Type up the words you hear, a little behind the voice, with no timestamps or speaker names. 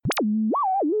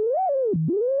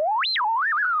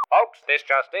folks, this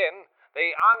just in.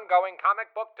 The ongoing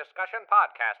comic book discussion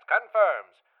podcast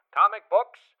confirms comic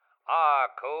books are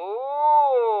cool.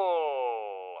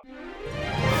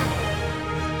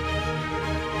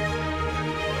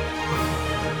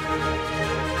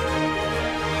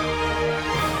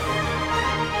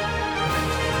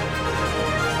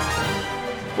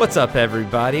 What's up,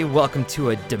 everybody? Welcome to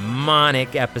a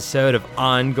demonic episode of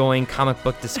Ongoing Comic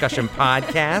Book Discussion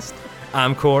Podcast.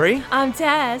 I'm Corey. I'm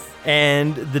Tess.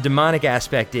 And the demonic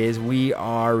aspect is we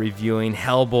are reviewing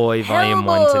Hellboy Volume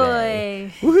 1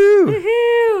 today. Woohoo!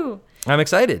 Woohoo! I'm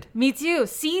excited. Me too.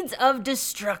 Seeds of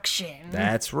Destruction.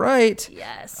 That's right.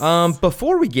 Yes.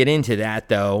 Before we get into that,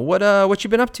 though, what you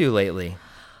been up to lately?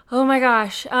 Oh my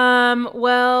gosh.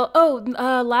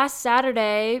 Last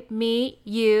Saturday, me,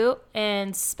 you,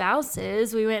 and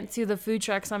spouses, we went to the food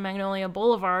trucks on Magnolia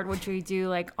Boulevard, which we do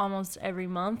like almost every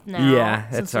month now. Yeah,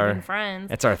 since we've been friends.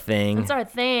 That's our thing. It's our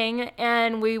thing.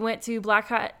 And we went to Black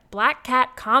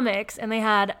Cat Comics, and they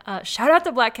had shout out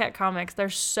to Black Cat Comics. They're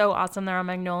so awesome. They're on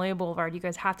Magnolia Boulevard. You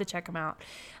guys have to check them out.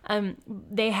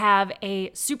 They have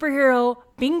a superhero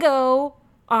bingo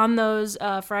on those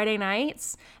Friday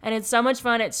nights, and it's so much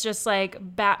fun. It's just like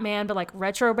Batman, but like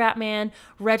retro Batman,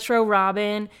 retro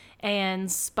Robin, and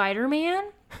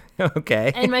Spider-Man.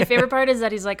 Okay. And my favorite part is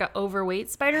that he's like an overweight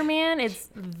Spider-Man. It's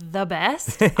the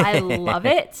best. I love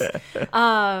it.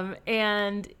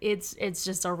 And it's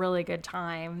just a really good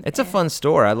time. It's a fun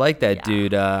store. I like that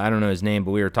dude. I don't know his name,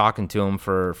 but we were talking to him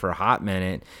for a hot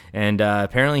minute. And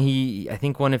apparently I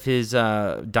think one of his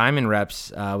diamond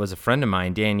reps was a friend of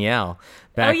mine, Danielle.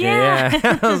 Back there.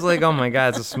 Yeah. I was like, oh my God,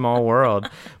 it's a small world.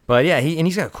 But yeah,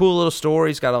 he's got a cool little store.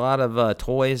 He's got a lot of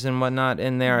toys and whatnot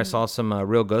in there. I saw some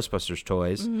real Ghostbusters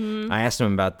toys. I asked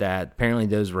him about that. Apparently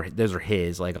those are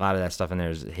his. Like a lot of that stuff in there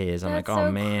is his. I'm That's like, oh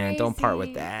so man, crazy. Don't part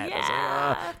with that. Yeah. I was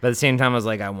like, but at the same time, I was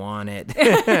like, I want it.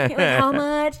 Like, how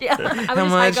much? Yeah. I would just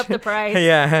hike up the price.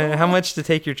 Yeah, how much to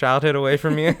take your childhood away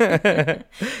from you?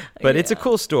 But it's a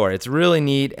cool store. It's really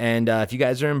neat. And if you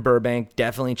guys are in Burbank,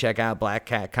 definitely check out Black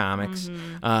Cat Comics.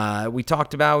 We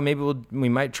talked about maybe we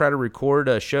might try to record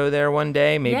a show there one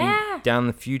day, maybe down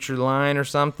the future line or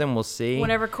something. We'll see.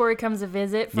 Whenever Corey comes to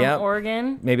visit from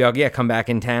Oregon. Maybe I'll come back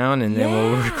in town and then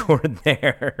we'll record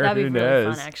there. That'd be Who really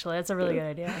knows? fun, actually. That's a really good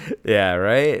idea. Yeah,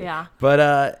 right? Yeah.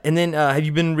 But, and then have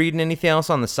you been reading anything else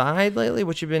on the side lately?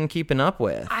 What you been keeping up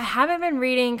with? I haven't been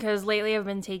reading because lately I've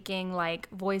been taking like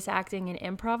voice acting and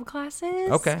improv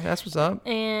classes. Okay, that's what's up.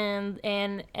 And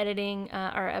editing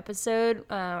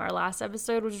our last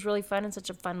episode, which was really fun and such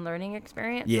a fun learning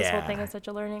experience. Yeah. This whole thing is such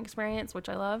a learning experience, which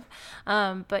I love.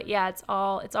 But yeah, it's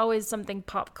always something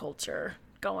pop culture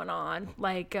going on.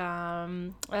 Like,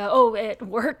 at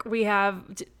work, we have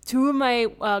two of my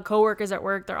coworkers at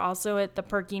work. They're also at the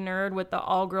Perky Nerd with the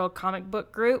all-girl comic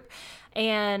book group.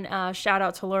 And shout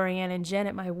out to Lorianne and Jen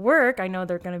at my work. I know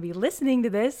they're going to be listening to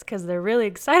this because they're really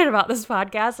excited about this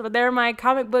podcast. But they're my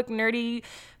comic book nerdy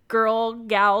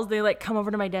gals. They like come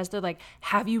over to my desk. They're like,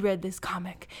 have you read this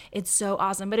comic? It's so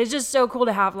awesome. But it's just so cool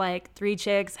to have like three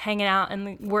chicks hanging out in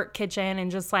the work kitchen and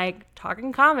just like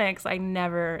talking comics. I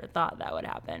never thought that would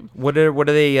happen. What are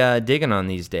they digging on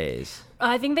these days?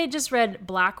 I think they just read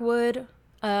Blackwood.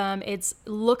 It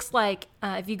looks like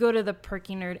if you go to the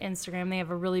Perky Nerd Instagram, they have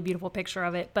a really beautiful picture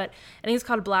of it, but I think it's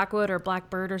called Blackwood or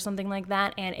Blackbird or something like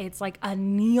that, and it's like a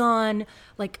neon,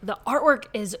 like the artwork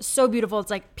is so beautiful. It's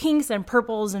like pinks and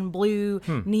purples and blue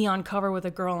neon cover with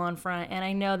a girl on front, and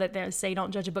I know that they say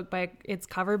don't judge a book by its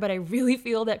cover, but I really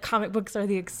feel that comic books are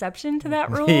the exception to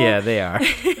that rule. Yeah, they are.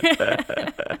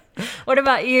 What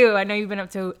about you? I know you've been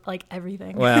up to like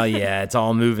everything. Well, yeah, it's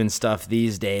all moving stuff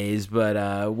these days, but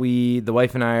the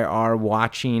wife and I are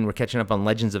we're catching up on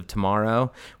Legends of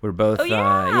Tomorrow. We're both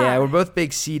we're both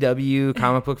big CW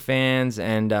comic book fans,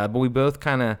 and but we both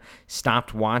kind of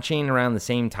stopped watching around the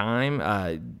same time.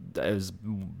 It was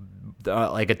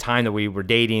like a time that we were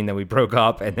dating, then we broke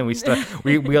up, and then we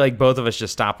like both of us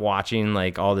just stopped watching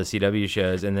like all the CW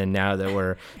shows, and then now that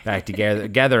we're back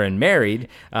together and married,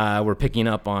 we're picking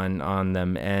up on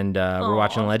them, and we're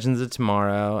watching Legends of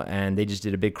Tomorrow, and they just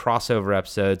did a big crossover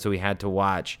episode, so we had to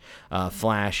watch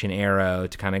Flash and Arrow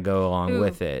to kind of go along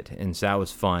with it, and so that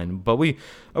was fun. But we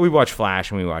watch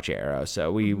Flash and we watch Arrow,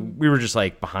 so we were just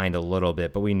like behind a little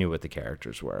bit, but we knew what the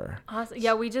characters were. Awesome.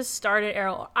 Yeah, we just started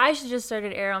Arrow. I just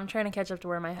started Arrow. I'm trying to catch up to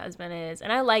where my husband is,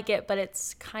 and I like it, but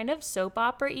it's kind of soap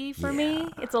opera-y for me.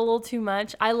 It's a little too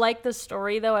much. I like the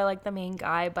story though. I like the main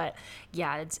guy, but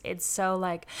yeah, it's so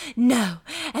like, no,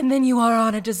 and then you are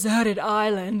on a deserted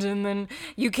island, and then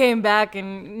you came back,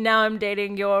 and now I'm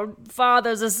dating your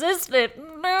father's assistant.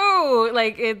 No,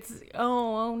 like it's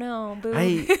oh no, boo.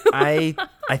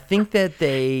 I think that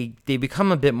they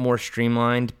become a bit more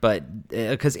streamlined, but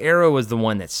because Arrow was the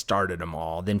one that started them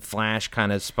all, then Flash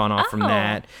kind of spun off from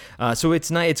that. So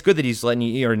it's nice. It's good that he's letting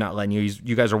you, or not letting you.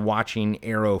 You guys are watching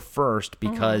Arrow first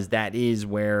because that is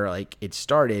where like it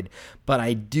started. But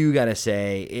I do gotta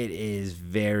say, it is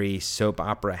very soap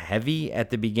opera heavy at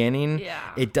the beginning. Yeah.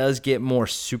 It does get more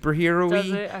superhero-y.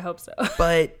 Does it? I hope so.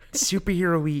 But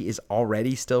superhero-y is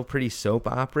already still pretty soap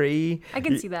opera-y. I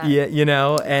can see that.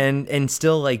 Yeah, and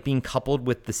still like being coupled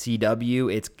with the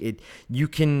CW, you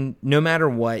can, no matter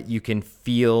what, you can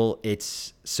feel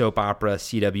its soap opera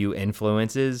CW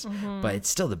influences, but it's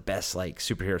still the best like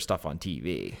superhero stuff on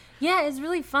TV. Yeah, it's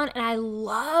really fun, and I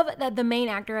love that the main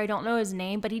actor, I don't know his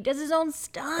name, but he does his own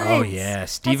stunts. Oh yeah,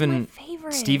 That's my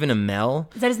favorite. Stephen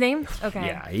Amell. Is that his name? Okay.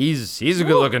 Yeah, he's a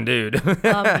good looking dude.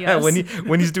 Yes.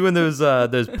 when he's doing those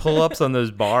pull ups on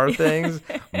those bar things,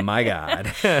 my God.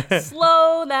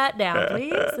 Slow that down,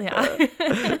 please.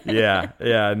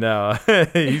 Yeah. No,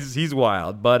 he's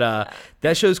wild, but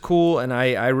that show's cool, and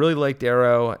I really liked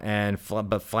Arrow,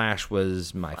 but Flash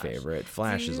was my favorite.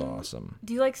 Flash is awesome.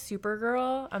 Do you like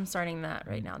Supergirl? I'm starting that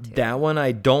right now too. That one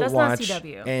I don't That's watch, not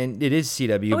CW. and it is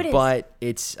CW, it is. but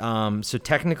it's so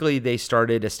technically they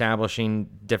started establishing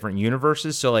different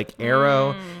universes. So like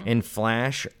Arrow and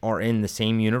Flash are in the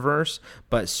same universe,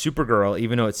 but Supergirl,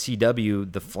 even though it's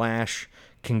CW, the Flash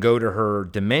can go to her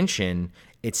dimension.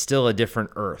 It's still a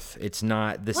different Earth. It's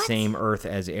not the same Earth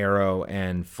as Arrow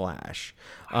and Flash.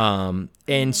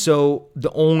 And so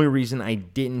the only reason I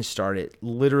didn't start it,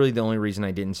 literally the only reason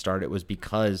I didn't start it was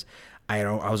because I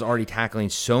was already tackling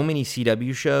so many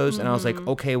CW shows, and I was like,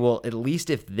 okay, well, at least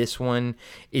if this one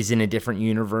is in a different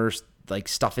universe, like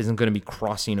stuff isn't going to be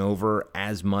crossing over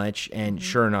as much. And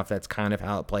sure enough, that's kind of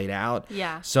how it played out.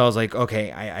 Yeah. So I was like,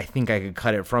 okay, I think I could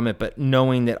cut it from it, but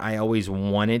knowing that I always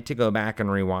wanted to go back and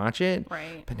rewatch it.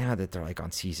 Right. But now that they're like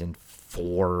on season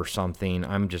 4 or something,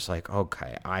 I'm just like,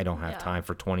 okay, I don't have time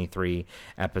for 23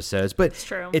 episodes. But It's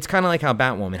true. It's kind of like how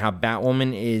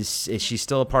Batwoman is she's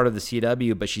still a part of the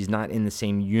CW, but she's not in the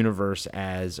same universe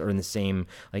as, or in the same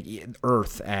like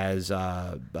Earth as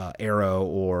Arrow,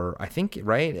 or I think,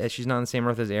 right? She's not on the same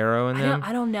Earth as Arrow and them.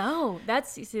 I don't know.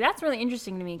 That's really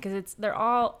interesting to me because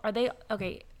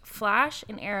Flash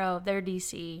and Arrow, they're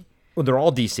DC. Well, they're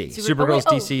all DC. Supergirl's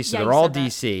DC, so they're all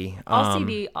DC.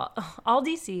 All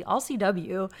DC, all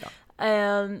CW.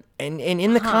 And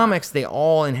in the comics, they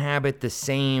all inhabit the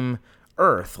same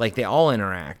Earth. Like, they all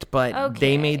interact. But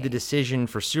they made the decision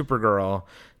for Supergirl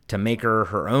to make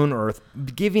her own Earth,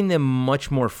 giving them much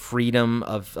more freedom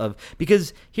of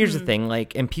because here's the thing,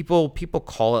 like, and people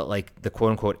call it like the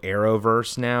quote unquote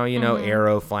Arrowverse now,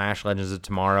 Arrow, Flash, Legends of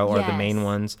Tomorrow are the main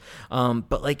ones.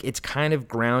 But like it's kind of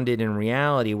grounded in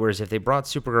reality, whereas if they brought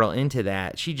Supergirl into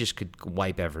that, she just could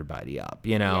wipe everybody up,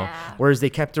 Whereas they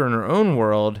kept her in her own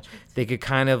world, they could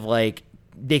kind of like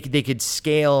they could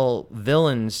scale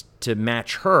villains to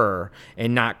match her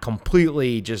and not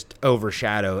completely just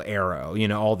overshadow Arrow,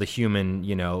 all the human,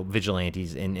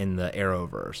 vigilantes in the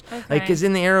Arrowverse. Okay. Like, because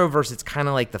in the Arrowverse, it's kind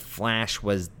of like the Flash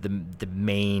was the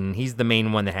main, he's the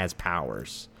main one that has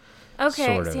powers. Okay,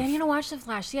 sort of. See, I need to watch The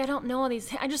Flash. See, I don't know all these.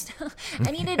 I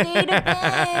need a day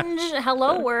to binge.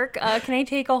 Hello, work. Can I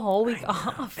take a whole week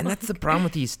off? And that's the problem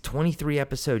with these 23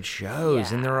 episode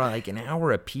shows, and they're like an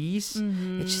hour a piece.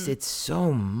 It's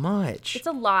so much. It's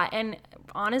a lot, and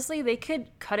honestly, they could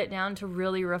cut it down to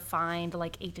really refined,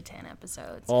 like 8 to 10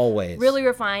 episodes. Always. Really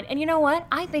refined. And you know what?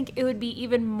 I think it would be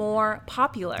even more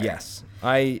popular. Yes.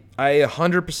 I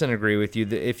 100% agree with you.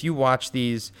 If you watch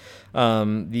these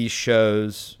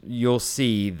shows, you'll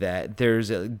see that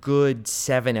there's a good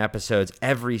 7 episodes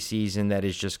every season that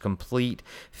is just complete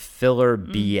filler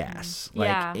BS.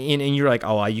 And you're like,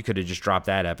 oh, you could have just dropped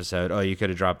that episode. Oh, you could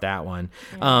have dropped that one.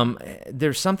 Yeah.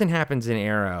 There's something happens in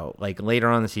Arrow, like later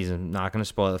on in the season. I'm not going to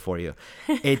spoil it for you.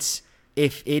 It's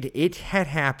if it had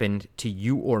happened to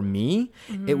you or me,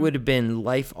 it would have been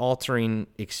life-altering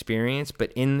experience.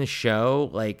 But in the show,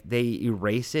 like, they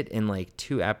erase it in like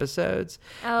 2 episodes.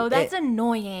 Oh, that's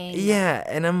annoying. Yeah,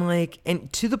 and I'm like,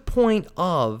 and to the point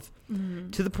of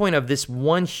this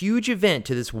one huge event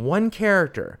to this one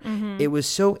character, it was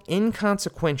so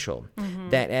inconsequential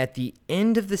that at the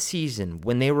end of the season,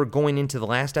 when they were going into the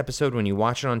last episode, when you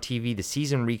watch it on TV, the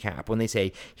season recap, when they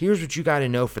say, here's what you got to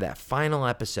know for that final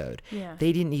episode,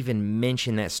 they didn't even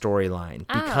mention that storyline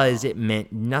because it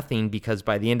meant nothing, because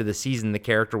by the end of the season, the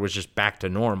character was just back to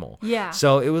normal. Yeah.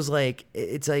 So it was like,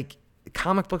 it's like,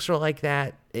 comic books are like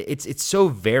that. it's so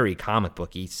very comic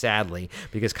booky, sadly,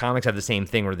 because comics have the same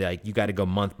thing where they're like, you got to go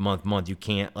month. You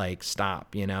can't like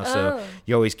stop, so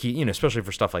you always keep, especially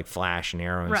for stuff like Flash and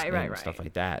Arrow and stuff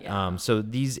like that. Yeah. So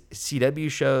these CW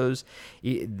shows,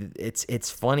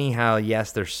 it's funny how,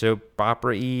 yes, they're soap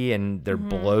opera-y and they're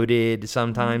bloated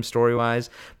sometimes story-wise,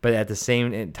 but at the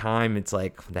same time, it's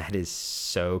like, that is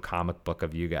so comic book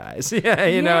of you guys. Yeah,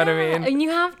 you know what I mean? And you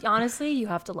have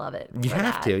to love it. You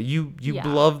have to. You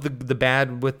love the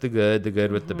bad with the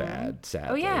good with the bad, sadly.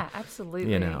 Oh yeah,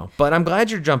 absolutely. But I'm glad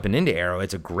you're jumping into Arrow.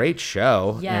 It's a great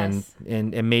show. Yes.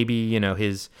 And maybe,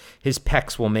 his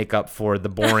pecs will make up for the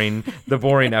boring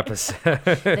episode.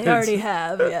 They already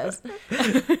have, yes.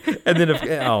 And then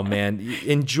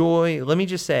let me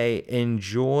just say,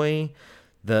 enjoy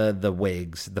the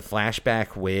wigs, the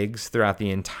flashback wigs throughout the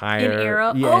entire in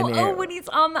Arrow. Arrow. When he's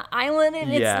on the island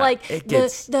and it's like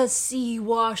the sea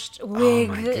washed wig.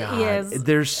 Oh my God. Yes.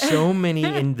 There's so many,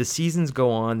 and the seasons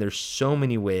go on. There's so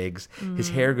many wigs. His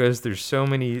hair goes through so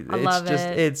many. I love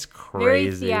it. It's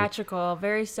crazy. Very theatrical,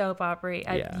 very soap opera.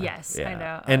 Yes, I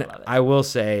know. And I love it. I will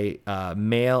say,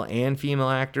 male and female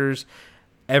actors,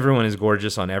 everyone is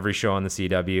gorgeous on every show on the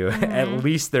CW. At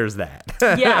least there's that.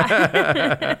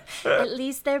 Yeah. At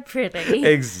least they're pretty.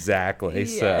 Exactly.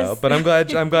 Yes. So, but I'm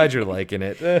glad you're liking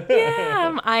it.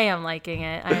 Yeah, I am liking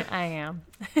it. I am.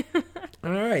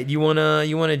 All right, you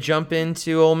wanna jump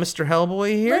into old Mr.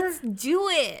 Hellboy here? Let's do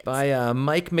it. By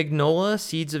Mike Mignola,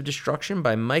 Seeds of Destruction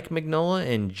by Mike Mignola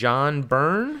and John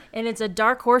Byrne. And it's a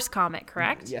Dark Horse comic,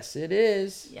 correct? Yes, it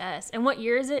is. Yes. And what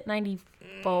year is it?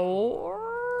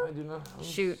 94? I do not.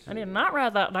 Shoot, I did not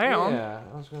write that down. Yeah,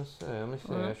 I was gonna say. Let me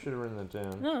see. I should have written that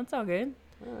down. No, it's all good.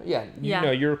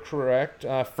 You're correct.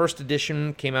 First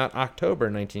edition came out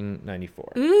October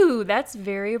 1994. Ooh, that's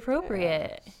very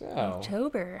appropriate. So,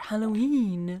 October,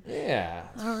 Halloween. yeah.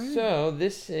 All right. So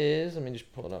this is. Let me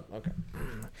just pull it up. Okay.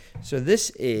 So this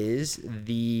is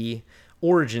the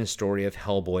origin story of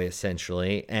Hellboy,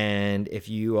 essentially. And if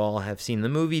you all have seen the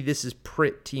movie, this is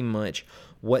pretty much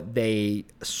what they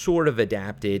sort of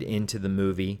adapted into the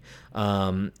movie.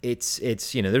 It's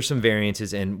there's some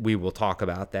variances, and we will talk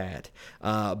about that.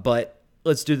 But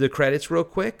let's do the credits real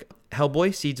quick.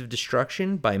 Hellboy, Seeds of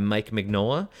Destruction by Mike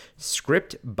Mignola.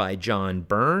 Script by John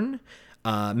Byrne.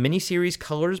 Miniseries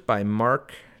colors by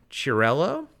Mark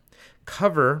Chiarello.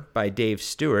 Cover by Dave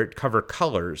Stewart. Cover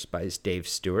colors by Dave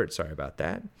Stewart. Sorry about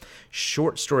that.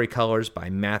 Short story colors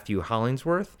by Matthew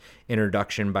Hollingsworth.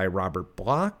 Introduction by Robert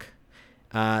Bloch.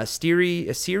 A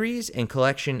series and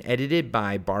collection edited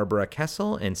by Barbara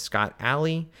Kessel and Scott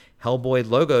Alley. Hellboy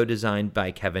logo designed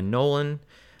by Kevin Nolan.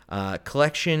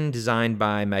 Collection designed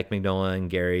by Mike Mignola and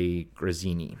Gary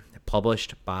Grazzini.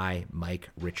 Published by Mike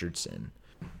Richardson.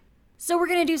 So we're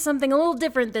going to do something a little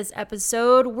different this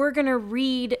episode. We're going to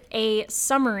read a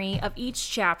summary of each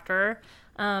chapter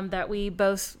that we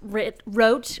both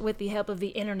wrote with the help of the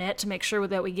internet to make sure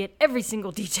that we get every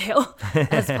single detail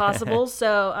as possible.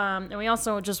 So, and we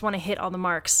also just want to hit all the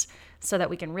marks so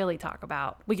that we can really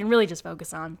just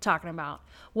focus on talking about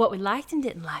what we liked and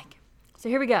didn't like. So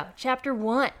here we go. Chapter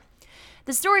 1.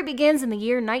 The story begins in the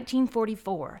year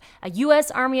 1944. A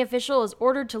U.S. Army official is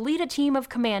ordered to lead a team of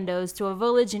commandos to a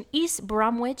village in East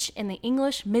Bromwich in the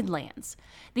English Midlands.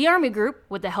 The Army group,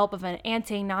 with the help of an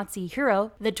anti-Nazi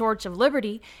hero, the Torch of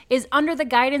Liberty, is under the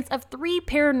guidance of 3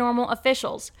 paranormal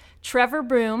officials: Trevor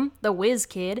Broom, the Whiz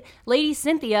Kid, Lady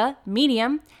Cynthia,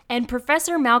 Medium, and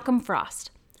Professor Malcolm Frost.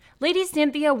 Lady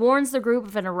Cynthia warns the group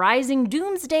of an arising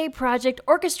doomsday project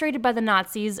orchestrated by the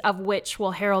Nazis, of which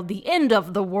will herald the end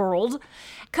of the world.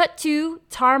 Cut to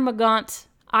Tarmagant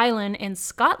Island in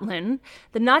Scotland.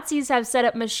 The Nazis have set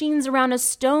up machines around a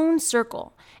stone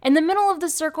circle. In the middle of the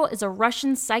circle is a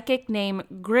Russian psychic named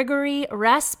Grigory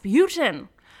Rasputin.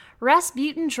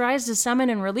 Rasputin tries to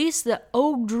summon and release the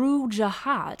Ogdru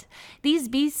Jihad. These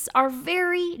beasts are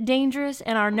very dangerous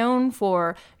and are known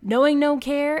for knowing no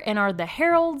care and are the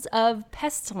heralds of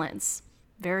pestilence.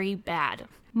 Very bad.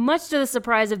 Much to the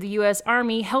surprise of the U.S.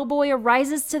 Army, Hellboy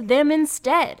arises to them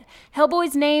instead.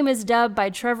 Hellboy's name is dubbed by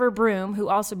Trevor Broom, who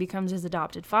also becomes his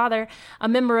adopted father, a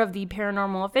member of the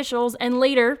paranormal officials, and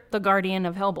later, the guardian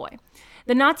of Hellboy.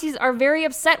 The Nazis are very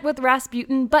upset with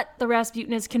Rasputin, but the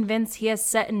Rasputin is convinced he has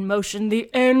set in motion the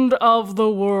end of the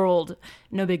world.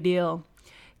 No big deal.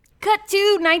 Cut to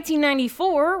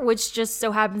 1994, which just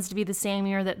so happens to be the same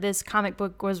year that this comic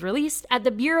book was released, at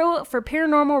the Bureau for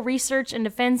Paranormal Research and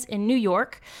Defense in New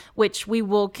York, which we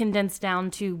will condense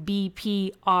down to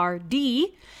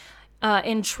BPRD.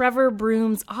 in Trevor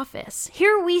Broom's office.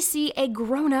 Here we see a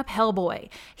grown-up Hellboy.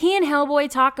 He and Hellboy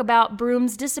talk about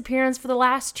Broom's disappearance for the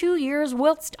last 2 years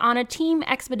whilst on a team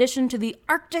expedition to the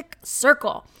Arctic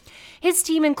Circle. His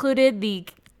team included the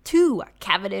 2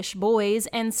 Cavendish boys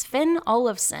and Sven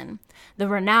Olafsson, the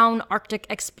renowned Arctic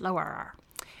explorer.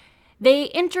 They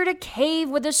entered a cave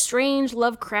with a strange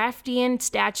Lovecraftian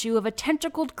statue of a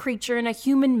tentacled creature and a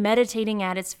human meditating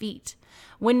at its feet.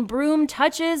 When Broom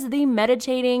touches the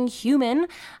meditating human,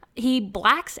 he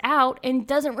blacks out and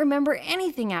doesn't remember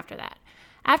anything after that.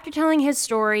 After telling his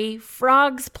story,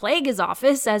 frogs plague his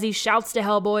office as he shouts to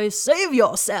Hellboy, "Save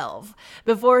yourself!"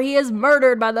 before he is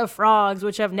murdered by the frogs,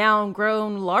 which have now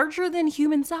grown larger than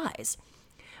human size.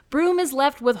 Broom is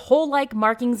left with hole-like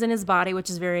markings in his body,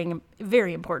 which is very,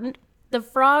 very important. The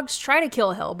frogs try to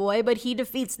kill Hellboy, but he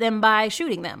defeats them by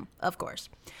shooting them, of course.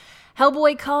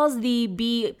 Hellboy calls the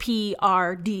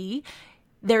BPRD,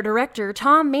 their director,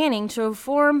 Tom Manning, to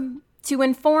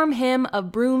inform him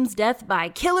of Broom's death by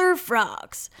killer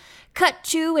frogs. Cut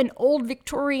to an old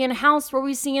Victorian house where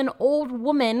we see an old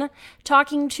woman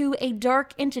talking to a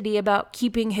dark entity about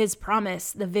keeping his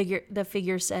promise. The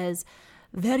figure says,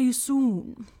 "Very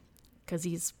soon," because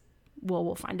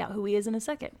we'll find out who he is in a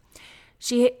second.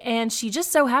 She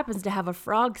just so happens to have a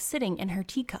frog sitting in her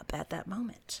teacup at that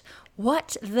moment.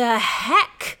 What the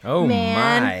heck, Oh,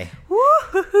 man? my.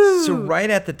 Woo-hoo-hoo. So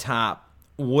right at the top,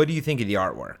 what do you think of the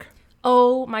artwork?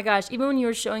 Oh my gosh, even when you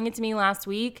were showing it to me last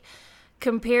week,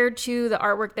 compared to the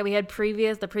artwork that we had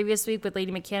the previous week with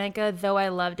Lady Mechanica, though I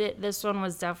loved it, this one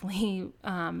was definitely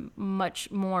much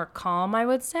more calm, I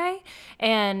would say,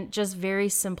 and just very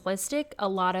simplistic. A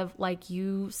lot of, like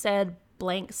you said,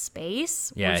 blank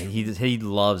space. Yeah, he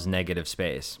loves negative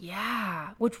space. Yeah,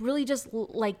 which really just,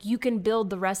 like, you can build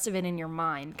the rest of it in your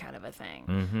mind kind of a thing.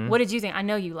 Mm-hmm. What did you think? I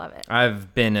know you love it.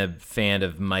 I've been a fan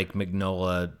of Mike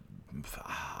Mignola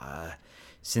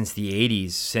since the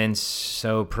 80s,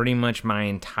 so pretty much my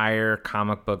entire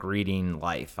comic book reading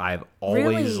life. I've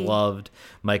always Really? loved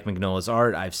Mike Mignola's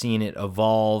art. I've seen it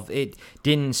evolve. It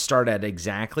didn't start out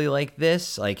exactly like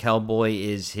this. Like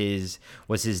Hellboy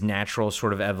was his natural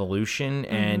sort of evolution,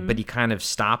 and but he kind of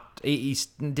stopped. He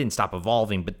didn't stop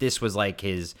evolving, but this was like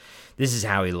this is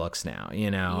how he looks now, you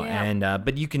know. Yeah. And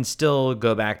but you can still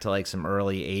go back to like some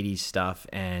early 80s stuff,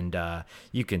 and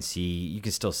you can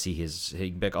still see his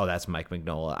oh, that's Mike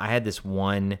Mignola. I had this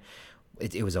one.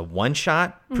 It was a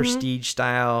one-shot prestige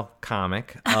style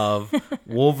comic of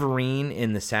Wolverine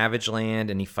in the Savage Land,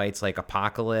 and he fights like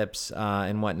Apocalypse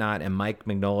and whatnot. And Mike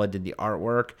Mignola did the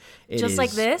artwork. Just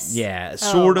like this? Yeah,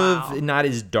 sort wow. of, not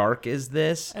as dark as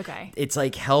this. Okay. It's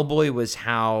like Hellboy was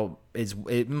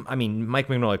I mean, Mike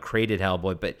Mignola created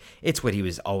Hellboy, but it's what he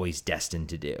was always destined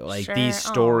to do. Like Sure. these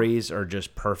stories are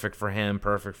just perfect for him,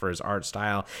 perfect for his art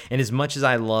style. And as much as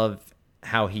I love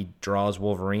how he draws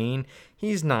Wolverine,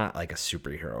 he's not like a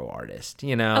superhero artist,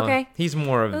 you know? Okay. He's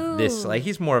more of this, Ooh. like,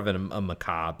 he's more of a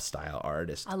macabre style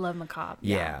artist. I love macabre.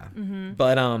 Yeah.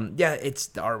 But yeah,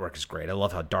 the artwork is great. I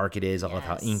love how dark it is. I love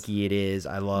how Yes. inky it is.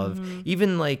 I love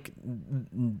even like,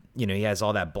 you know, he has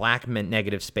all that black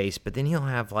negative space, but then he'll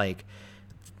have like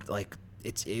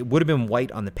it would have been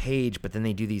white on the page, but then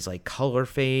they do these like color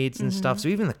fades and stuff. So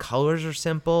even the colors are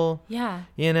simple. Yeah.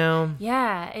 You know?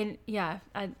 Yeah, and yeah,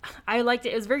 I liked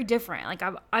it. It was very different. Like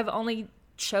I've only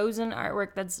chosen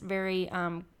artwork that's very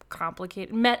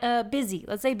complicated, busy.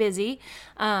 Let's say busy,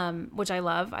 which I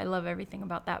love. I love everything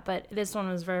about that. But this one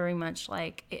was very much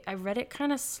like I read it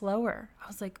kind of slower. I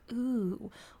was like,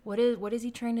 ooh, what is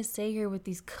he trying to say here with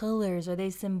these colors? Are they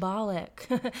symbolic?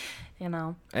 You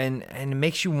know. And it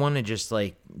makes you want to just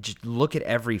look at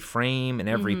every frame and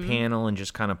every panel and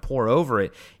just kind of pour over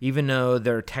it, even though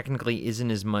there technically isn't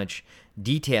as much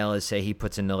detail as, say, he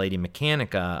puts into Lady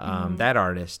Mechanica, that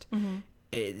artist.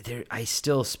 I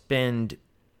still spend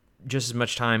just as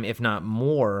much time, if not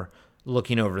more,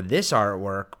 looking over this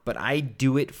artwork, but I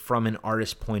do it from an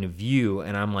artist's point of view,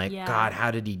 and I'm like, Yeah. God,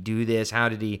 how did he do this? How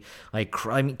did he I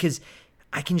mean, because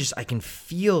I can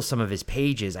feel some of his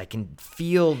pages. I can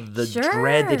feel the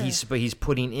dread that he's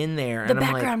putting in there. The and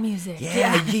I'm background like, music.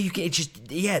 Yeah, you can,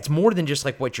 it's more than just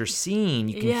like what you're seeing.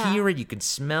 You can Yeah. hear it, you can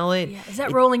smell it. Yeah. Is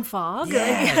that rolling fog?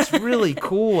 Yeah, it's really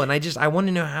cool, and I want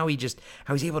to know how he's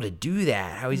able to do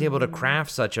that. How he's able to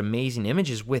craft such amazing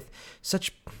images with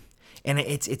such. And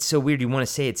it's so weird. You want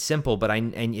to say it's simple, but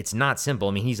and it's not simple.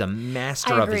 I mean, he's a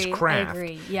master of his craft. I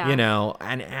agree. Yeah. You know,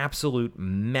 an absolute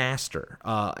master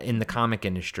in the comic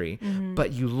industry.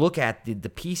 But you look at the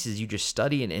pieces, you just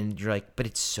study it, and you're like, but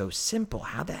it's so simple.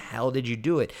 How the hell did you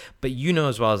do it? But you know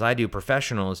as well as I do,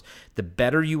 professionals, the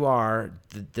better you are,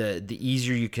 the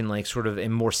easier you can like sort of,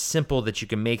 and more simple that you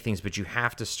can make things. But you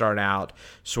have to start out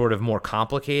sort of more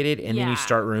complicated, and then you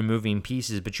start removing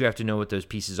pieces. But you have to know what those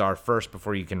pieces are first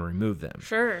before you can remove them.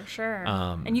 Sure.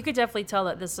 And you could definitely tell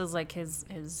that this is like this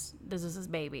is his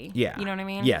baby. Yeah. You know what I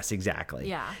mean? Yes, exactly.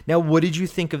 Yeah. Now, what did you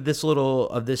think of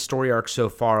this story arc so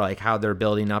far? Like how they're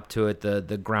building up to it,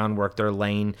 the groundwork they're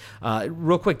laying.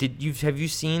 Real quick, have you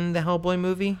seen the Hellboy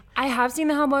movie? I have seen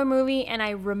the Hellboy movie, and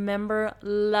I remember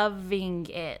loving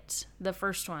it. The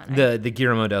first one. The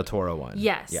Guillermo del Toro one.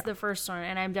 Yes, Yeah. the first one,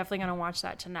 and I'm definitely gonna watch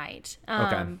that tonight.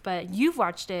 Okay. But you've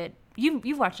watched it.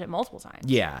 You've watched it multiple times.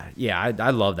 Yeah.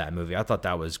 I love that movie. I thought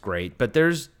that was great. But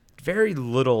there's very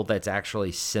little that's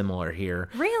actually similar here.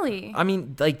 Really? I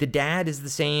mean, like the dad is the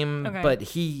same, Okay. but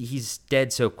he's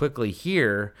dead so quickly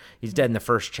here. He's dead in the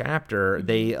first chapter.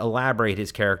 They elaborate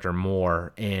his character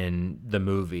more in the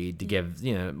movie to give,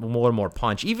 more and more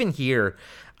punch. Even here,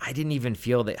 I didn't even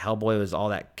feel that Hellboy was all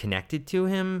that connected to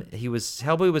him.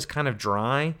 Hellboy was kind of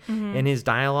dry in his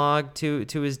dialogue to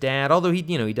his dad. Although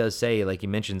he does say, like he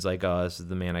mentions like, oh, this is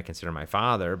the man I consider my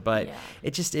father, but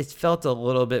it felt a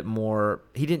little bit more,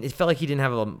 it felt like he didn't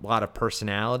have a lot of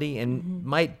personality, and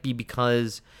might be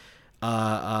because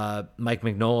Mike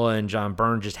Mignola and John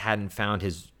Byrne just hadn't found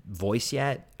his voice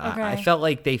yet. Okay. I felt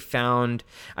like the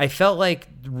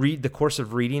course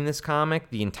of reading this comic,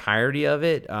 the entirety of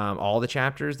it, all the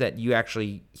chapters, that you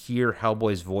actually hear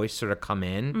Hellboy's voice sort of come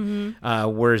in.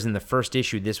 Whereas in the first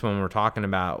issue, this one we're talking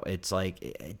about, it's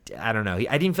like, I don't know.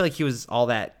 I didn't feel like he was all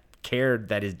that cared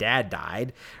that his dad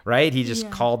died, right? He just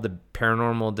called the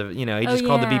paranormal,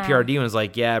 called the BPRD and was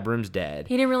like, yeah, Broom's dead.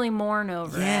 He didn't really mourn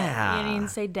over it. Yeah. He didn't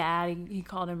say dad. He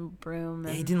called him Broom.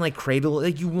 He didn't like cradle,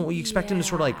 like you expect him to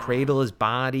sort of like cradle his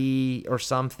body or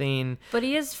something. But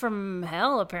he is from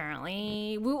hell,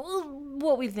 apparently.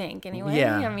 What we think, anyway.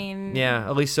 Yeah. I mean, yeah,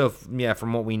 at least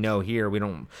from what we know here, we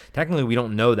don't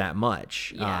know that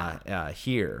much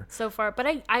here so far. But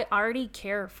I already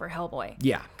care for Hellboy.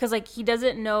 Yeah. Because like he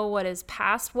doesn't know what his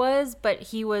past was, but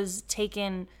he was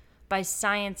taken by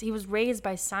science. He was raised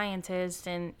by scientists,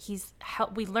 and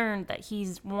we learned that he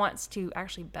wants to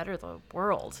actually better the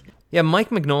world. Yeah, Mike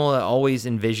Mignola always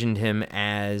envisioned him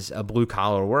as a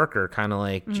blue-collar worker, kind of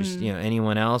like just,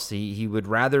 anyone else. He would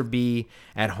rather be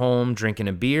at home drinking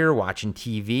a beer, watching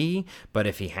TV, but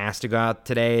if he has to go out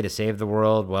today to save the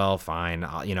world, well, fine.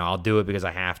 I'll do it because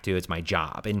I have to. It's my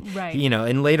job. And, right.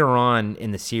 And later on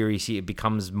in the series, it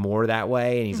becomes more that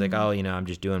way, and he's like, oh, I'm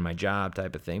just doing my job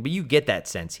type of thing. But you get that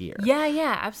sense here.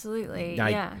 Yeah, absolutely.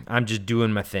 I'm just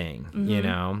doing my thing,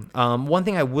 One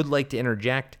thing I would like to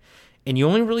interject, and you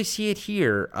only really see it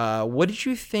here. What did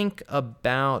you think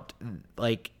about,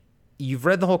 like, you've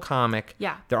read the whole comic.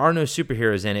 Yeah. There are no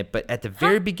superheroes in it, but at the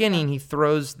very beginning, he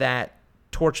throws that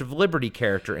Torch of Liberty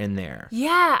character in there.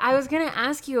 Yeah, I was going to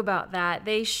ask you about that.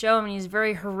 They show him, and he's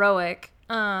very heroic.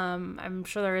 I'm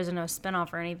sure there isn't no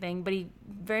spinoff or anything, but he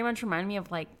very much reminded me of,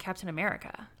 like, Captain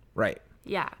America. Right.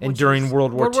 Yeah. And during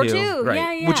World War II.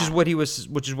 Right. Yeah. Which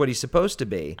is what he's supposed to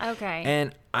be. Okay.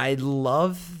 And I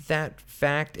love that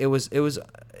fact.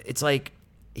 It's like,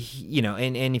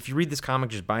 and if you read this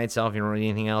comic just by itself, you don't read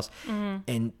anything else,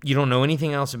 and you don't know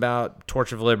anything else about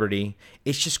Torch of Liberty,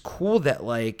 it's just cool that,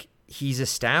 like, he's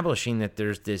establishing that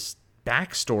there's this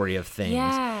backstory of things.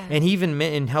 Yeah. And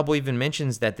Hellboy even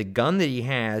mentions that the gun that he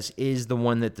has is the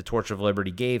one that the Torch of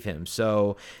Liberty gave him.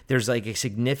 So there's like a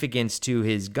significance to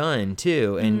his gun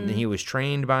too, and he was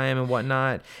trained by him and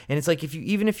whatnot. And it's like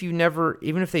even if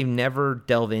they never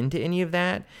delve into any of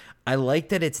that, I like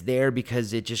that it's there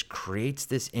because it just creates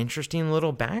this interesting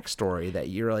little backstory that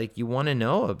you're like, you want to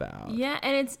know about. Yeah,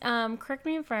 and it's correct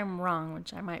me if I'm wrong,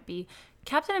 which I might be.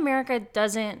 Captain America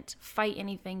doesn't fight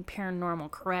anything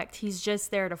paranormal, correct? He's just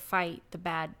there to fight the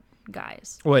bad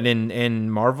guys. What,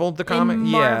 in Marvel, the comic?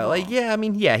 Marvel.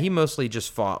 He mostly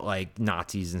just fought like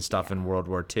Nazis and stuff in World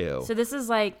War II. So this is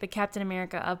like the Captain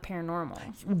America of paranormal.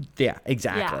 Yeah,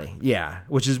 exactly. Yeah,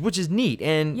 which is neat,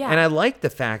 and I like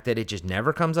the fact that it just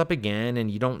never comes up again,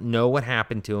 and you don't know what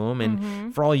happened to him,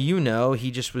 and for all you know, he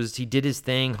did his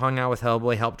thing, hung out with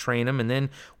Hellboy, helped train him, and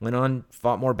then went on,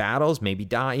 fought more battles, maybe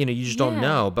died. You just don't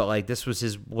know, but like this was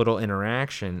his little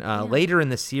interaction. Later in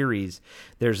the series,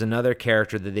 there's another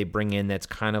character that they bring in that's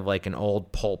kind of like an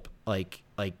old pulp like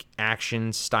like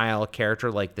action style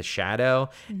character, like the Shadow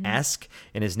esque,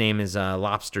 and his name is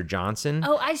Lobster Johnson.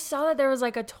 Oh, I saw that there was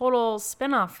like a total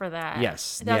spinoff for that.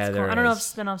 Yes, that's yeah, cool. there I don't know if is.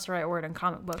 spinoff's the right word in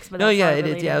comic books, but No, that's yeah, how it is.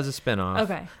 related. Yeah, it was a spinoff.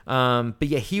 Okay. But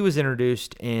yeah, he was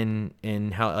introduced in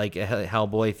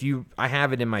Hellboy. I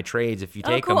have it in my trades. If you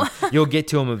take cool. them, you'll get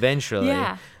to him eventually.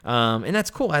 Yeah. And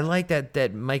that's cool. I like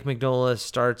that Mike Mignola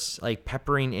starts like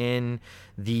peppering in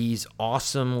these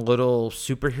awesome little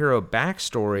superhero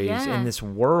backstories Yeah. in this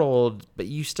world, but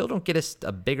you still don't get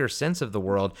a bigger sense of the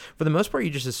world. For the most part,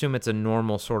 you just assume it's a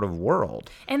normal sort of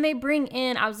world. And they bring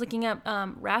in, I was looking up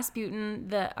Rasputin,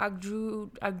 the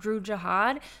Agdru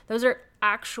Jihad. Those are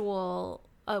actual,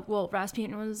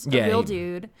 Rasputin was a real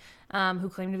dude who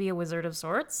claimed to be a wizard of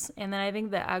sorts. And then I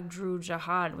think the Agdru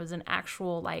Jihad was an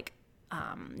actual, like,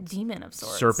 demon of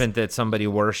sorts. Serpent that somebody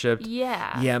worshipped.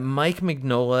 Yeah. Yeah, Mike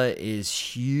Mignola is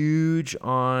huge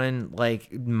on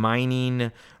like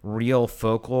mining real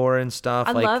folklore and stuff.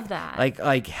 I like, love that.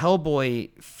 Like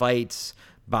Hellboy fights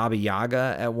Baba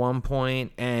Yaga at one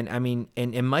point, and I mean,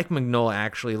 and Mike Mignola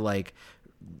actually like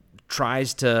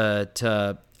tries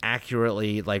to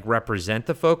accurately like represent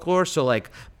the folklore. So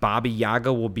like Baba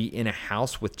Yaga will be in a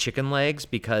house with chicken legs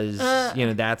because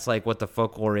that's like what the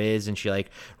folklore is, and she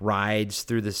like rides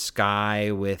through the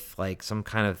sky with like some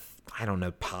kind of, I don't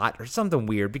know, pot or something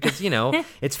weird because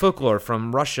it's folklore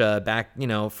from Russia back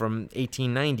from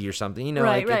 1890 or something,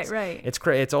 Right.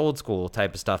 It's old school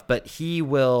type of stuff. But he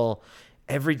will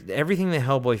everything that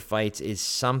Hellboy fights is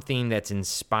something that's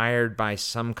inspired by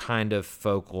some kind of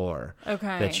folklore.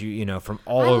 Okay. That from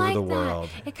all I over like the that. world.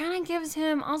 It kind of gives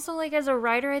him also, like, as a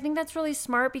writer, I think that's really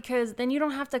smart because then you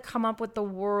don't have to come up with the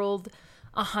world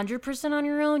 100% on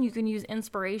your own. You can use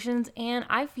inspirations, and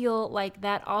I feel like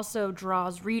that also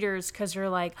draws readers because you're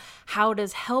like, how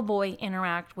does Hellboy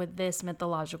interact with this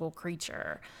mythological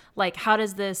creature? Like, how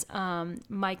does this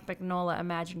Mike Mignola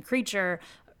imagined creature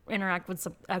interact with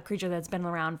a creature that's been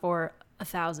around for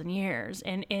 1,000 years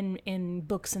in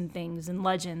books and things and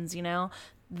legends?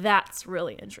 That's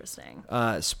really interesting.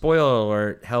 Spoiler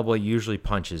alert: Hellboy usually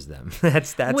punches them.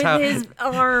 that's with how his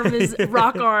arm, his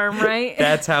rock arm, right?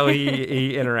 That's how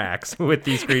he interacts with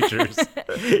these creatures.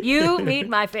 You meet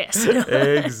my fist.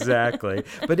 Exactly.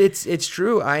 But it's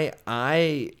true.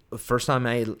 I first time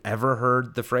I ever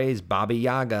heard the phrase Baba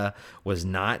Yaga was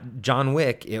not John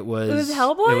Wick. It was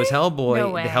Hellboy? It was Hellboy, No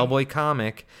way. the Hellboy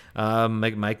comic,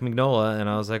 Mike Mignola, and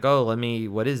I was like,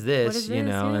 what is this? What is this? And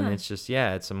Yeah. it's just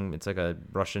it's like a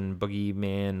Russian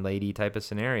boogeyman lady type of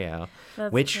scenario.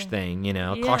 That's Witch cool. thing,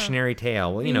 Yeah. cautionary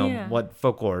tale. Well, Yeah. what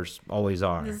folklores always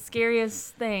are. The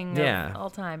scariest thing Yeah. of all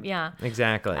time. Yeah.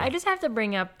 Exactly. I just have to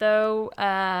bring up, though,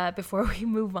 before we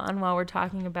move on, while we're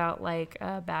talking about like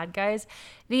bad guys,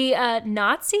 the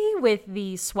Nazi with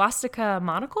the swastika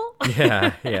monocle.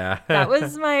 Yeah. That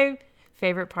was my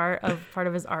favorite part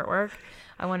of his artwork.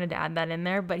 I wanted to add that in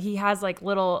there, but he has like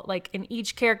little, like in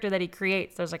each character that he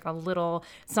creates, there's like a little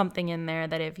something in there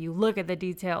that if you look at the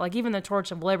detail, like even the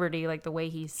Torch of Liberty, like the way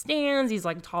he stands, he's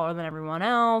like taller than everyone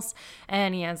else,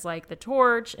 and he has like the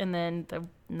torch, and then the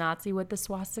Nazi with the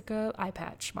swastika eye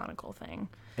patch monocle thing.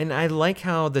 And I like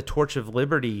how the Torch of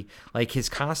Liberty, like his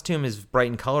costume is bright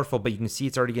and colorful, but you can see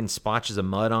it's already getting splotches of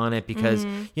mud on it because,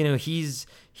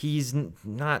 he's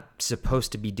not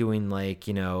supposed to be doing like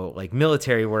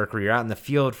military work where you're out in the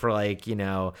field for like,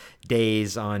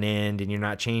 days on end and you're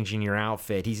not changing your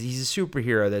outfit. He's a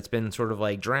superhero that's been sort of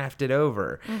like drafted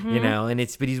over,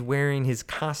 but he's wearing his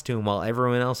costume while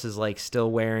everyone else is like still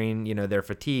wearing, their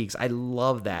fatigues. I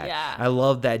love that. Yeah. I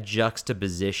love that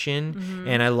juxtaposition.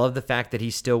 And I love the fact that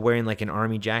he's still wearing like an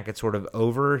army jacket sort of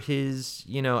over his,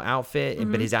 outfit,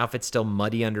 but his outfit's still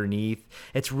muddy underneath.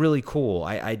 It's really cool.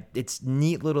 It's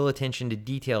neat little attention to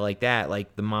detail like that,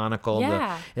 like the monocle.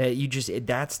 Yeah.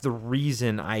 That's the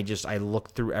reason I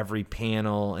look through every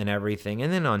panel and everything.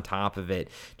 And then on top of it,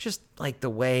 just like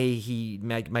the way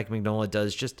Mike Mignola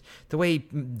does, just the way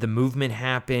the movement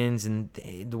happens and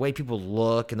the way people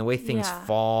look and the way things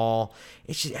fall.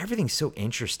 It's just, everything's so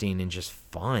interesting and just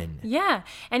fun. Yeah.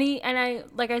 And I,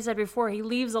 like I said before, he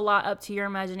leaves a lot up to your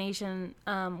imagination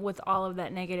with all of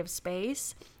that negative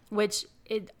space, which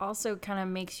it also kind of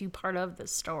makes you part of the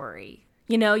story.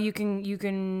 You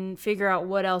can figure out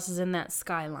what else is in that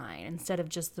skyline instead of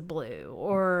just the blue,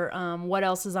 or what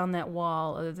else is on that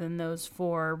wall other than those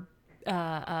four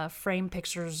frame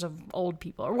pictures of old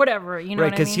people or whatever, right, what I mean?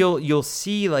 because you'll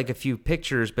see like a few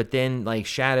pictures, but then like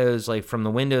shadows like from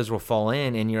the windows will fall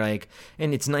in, and you're like,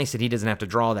 and it's nice that he doesn't have to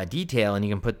draw that detail, and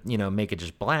you can put make it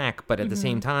just black, but at the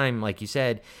same time, like you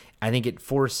said, I think it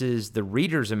forces the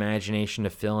reader's imagination to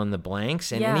fill in the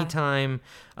blanks. And Yeah. anytime,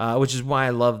 which is why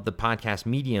I love the podcast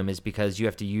medium, is because you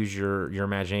have to use your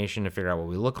imagination to figure out what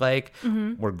we look like.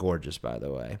 We're gorgeous, by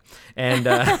the way. And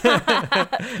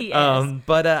Yes.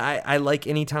 but I like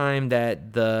anytime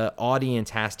that the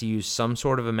audience has to use some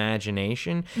sort of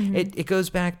imagination. It goes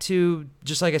back to,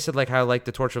 just like I said, like how I like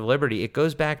the Torch of Liberty. It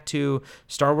goes back to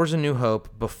Star Wars: A New Hope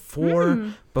before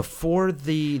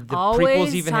the Always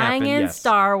prequels even tying happened. in Yes.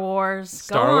 Star Wars.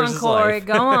 Star go Wars on, is Corey. life.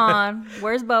 Go on.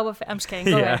 Where's Boba Fett? I'm just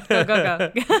kidding. Go Yeah.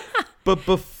 ahead. Go. But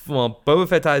Boba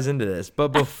Fett ties into this. But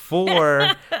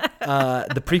before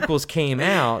the prequels came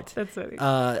out, That's funny.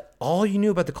 all you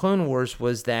knew about the Clone Wars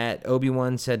was that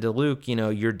Obi-Wan said to Luke,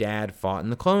 your dad fought in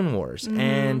the Clone Wars.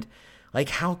 And like,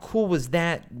 how cool was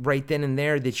that right then and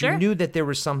there, that Sure. you knew that there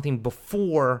was something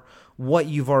before what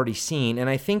you've already seen. And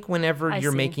I think whenever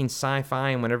you're see. making sci-fi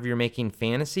and whenever you're making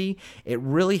fantasy, it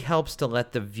really helps to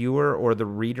let the viewer or the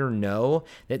reader know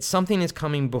that something is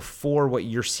coming before what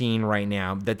you're seeing right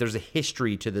now, that there's a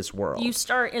history to this world. You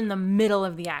start in the middle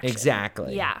of the action.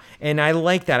 Exactly. Yeah. And I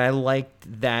like that. I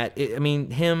liked that.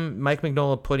 Mike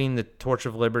Mignola putting the Torch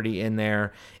of Liberty in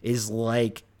there is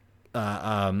like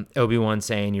Obi-Wan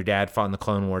saying your dad fought in the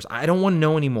Clone Wars. I don't want to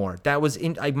know anymore. That was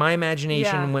my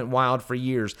imagination Yeah. went wild for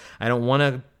years. I don't want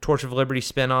a Torch of Liberty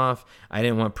spinoff. I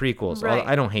didn't want prequels. Right.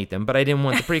 I don't hate them, but I didn't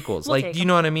want the prequels. We'll like, take do you them.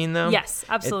 know what I mean though? Yes,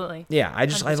 absolutely.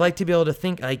 I like to be able to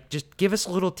think, like, just give us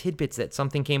little tidbits that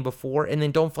something came before and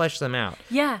then don't flesh them out.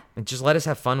 Yeah. And just let us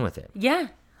have fun with it. Yeah.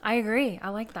 I agree. I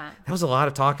like that. That was a lot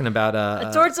of talking about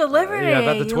The Torch of Liberty. yeah,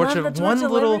 about the You Torch love of the Torch one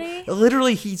of little. Liberty?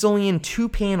 Literally, he's only in 2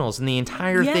 panels in the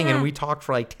entire thing, Yeah. and we talked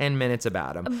for like 10 minutes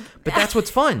about him. But that's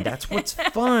what's fun. That's what's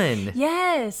fun.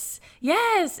 Yes,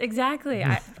 exactly.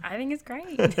 I think it's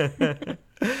great.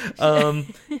 And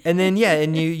then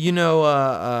and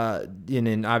and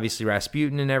then obviously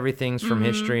Rasputin and everything's from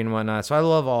history and whatnot. So I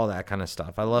love all that kind of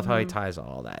stuff. I love how he ties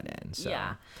all that in. So.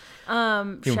 Yeah.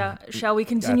 Shall we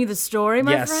continue the story,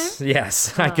 my friend?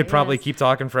 Yes. I could probably yes. keep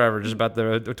talking forever just about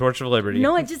the Torch of Liberty.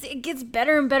 No, it gets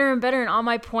better and better and better, and all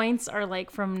my points are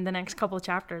like from the next couple of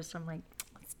chapters. So I'm like,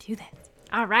 let's do this.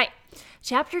 All right,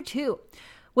 Chapter 2.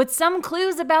 With some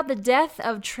clues about the death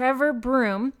of Trevor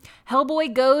Broom,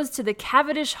 Hellboy goes to the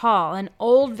Cavendish Hall, an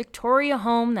old Victoria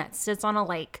home that sits on a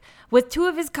lake, with 2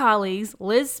 of his colleagues,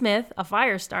 Liz Smith, a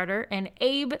fire starter, and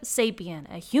Abe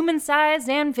Sapien, a human-sized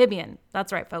amphibian.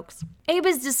 That's right, folks. Abe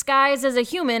is disguised as a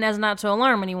human as not to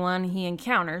alarm anyone he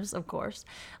encounters, of course.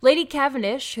 Lady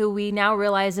Cavendish, who we now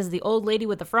realize is the old lady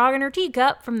with the frog in her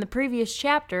teacup from the previous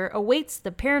chapter, awaits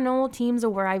the paranormal team's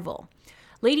arrival.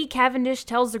 Lady Cavendish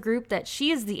tells the group that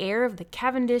she is the heir of the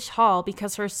Cavendish Hall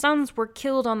because her sons were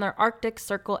killed on their Arctic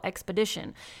Circle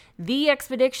expedition, the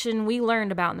expedition we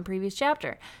learned about in the previous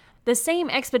chapter. The same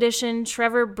expedition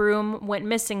Trevor Broom went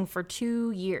missing for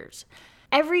 2 years.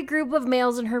 Every group of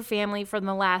males in her family from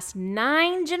the last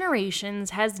 9 generations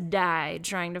has died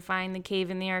trying to find the cave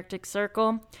in the Arctic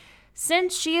Circle.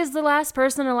 Since she is the last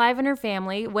person alive in her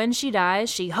family, when she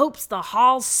dies, she hopes the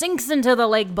hall sinks into the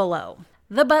lake below.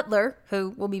 The butler,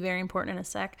 who will be very important in a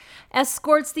sec,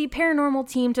 escorts the paranormal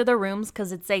team to their rooms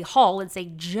because it's a hall, it's a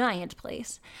giant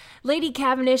place. Lady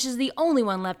Cavendish is the only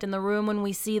one left in the room when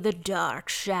we see the dark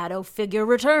shadow figure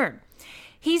return.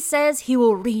 He says he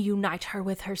will reunite her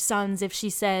with her sons if she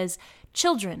says,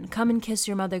 "Children, come and kiss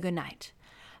your mother goodnight."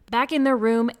 Back in their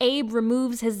room, Abe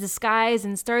removes his disguise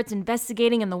and starts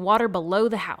investigating in the water below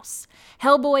the house.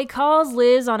 Hellboy calls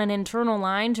Liz on an internal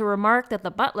line to remark that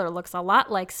the butler looks a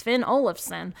lot like Sven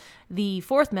Olafsson, the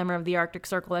 4th member of the Arctic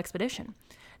Circle expedition.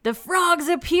 The frogs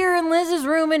appear in Liz's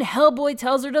room and Hellboy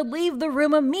tells her to leave the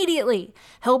room immediately.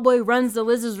 Hellboy runs to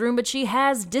Liz's room, but she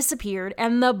has disappeared,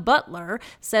 and the butler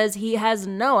says he has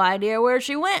no idea where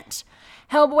she went.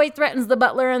 Hellboy threatens the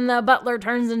butler, and the butler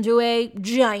turns into a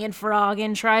giant frog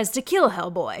and tries to kill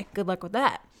Hellboy. Good luck with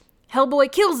that.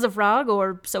 Hellboy kills the frog,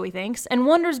 or so he thinks, and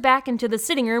wanders back into the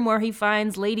sitting room where he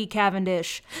finds Lady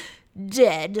Cavendish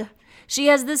dead. She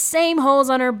has the same holes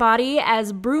on her body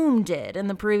as Broom did in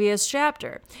the previous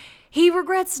chapter. He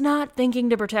regrets not thinking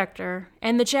to protect her,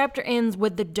 and the chapter ends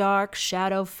with the dark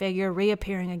shadow figure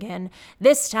reappearing again.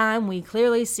 This time we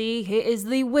clearly see he is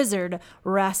the wizard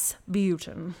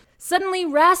Rasputin. Suddenly,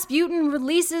 Rasputin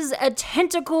releases a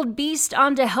tentacled beast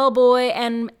onto Hellboy,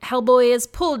 and Hellboy is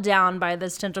pulled down by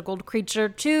this tentacled creature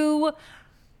to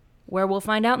where we'll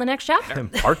find out in the next chapter.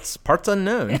 Parts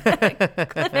unknown.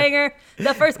 Cliffhanger.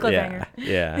 The first cliffhanger.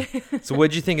 Yeah. So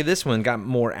what'd you think of this one? Got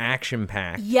more action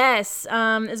packed. Yes.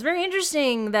 It's very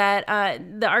interesting that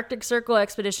the Arctic Circle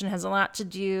expedition has a lot to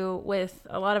do with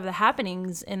a lot of the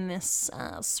happenings in this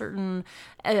certain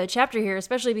chapter here,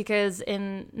 especially because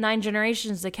in 9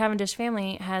 generations, the Cavendish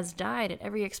family has died at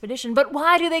every expedition. But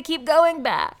why do they keep going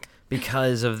back?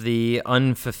 Because of the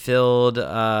unfulfilled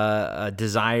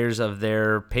desires of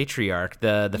their patriarch.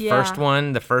 The first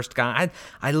one, the first guy.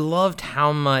 I loved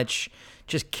how much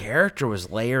just character was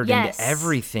layered into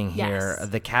everything here. Yes.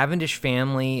 The Cavendish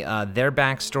family, their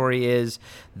backstory is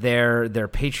their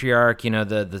patriarch,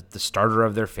 the starter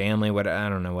of their family, I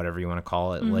don't know, whatever you want to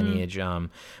call it, lineage.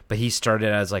 But he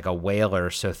started as like a whaler.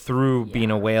 So through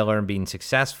being a whaler and being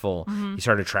successful, he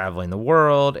started traveling the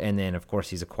world. And then, of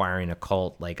course, he's acquiring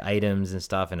occult like items and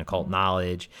stuff and occult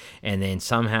knowledge. And then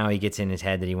somehow he gets in his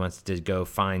head that he wants to go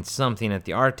find something at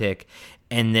the Arctic.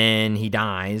 And then he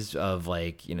dies of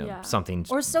something.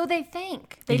 Or so they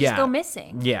think. They just go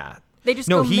missing. Yeah. They just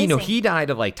go missing. He died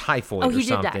of like typhoid or he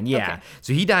something. did die. Yeah. Okay.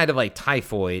 So he died of like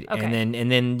typhoid, Okay. and then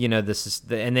and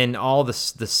then all the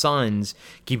sons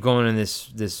keep going on this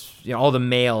all the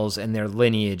males and their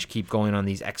lineage keep going on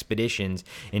these expeditions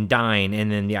and dying,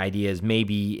 and then the idea is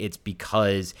maybe it's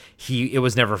because it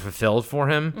was never fulfilled for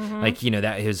him, that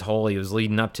he was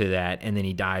leading up to that, and then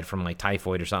he died from like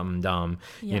typhoid or something dumb,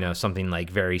 something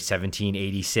like very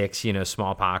 1786,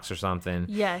 smallpox or something.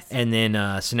 Yes. And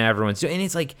then so now everyone's and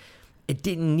it's like. It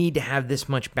didn't need to have this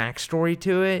much backstory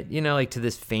to it, to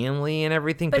this family and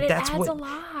everything. But that's adds what, a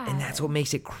lot. and that's what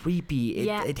makes it creepy. It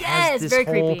Yeah, has it's this very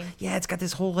whole, creepy. it's got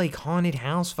this whole like haunted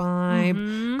house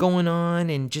vibe going on,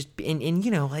 and just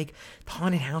like the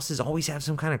haunted houses always have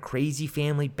some kind of crazy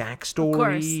family backstory. Of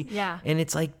course, yeah. And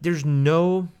it's like there's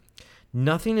nothing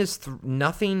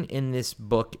in this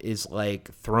book is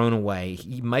like thrown away.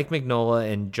 Mike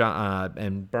Mignola and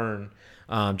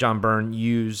John Byrne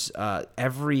use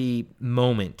every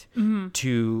moment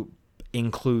to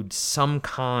include some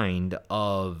kind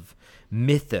of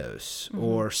mythos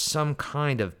or some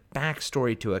kind of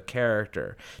backstory to a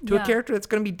character, a character that's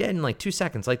going to be dead in like 2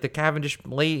 seconds, like the Cavendish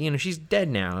lady. She's dead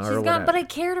now. She's gone, but I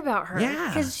cared about her. Yeah.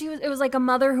 Because it was like a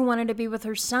mother who wanted to be with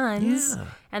her sons. Yeah.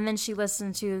 And then she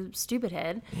listened to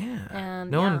Stupidhead. Yeah.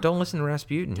 And Don't listen to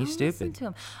Rasputin. He's Don't stupid. listen to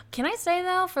him. Can I say,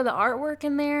 though, for the artwork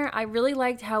in there, I really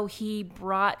liked how he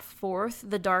brought forth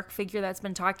the dark figure that's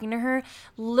been talking to her.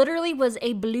 Literally was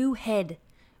a blue head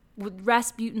with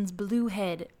Rasputin's blue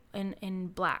head in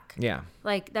black. Yeah.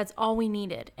 Like, that's all we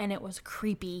needed. And it was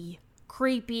creepy.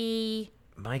 Creepy.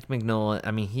 Mike Mignola,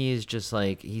 I mean, he is just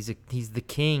like he's the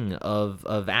king of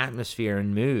atmosphere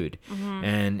and mood,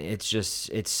 and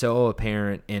it's so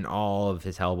apparent in all of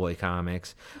his Hellboy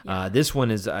comics. This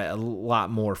one is a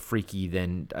lot more freaky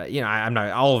than I'm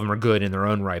not. All of them are good in their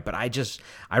own right, but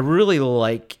I really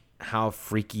like how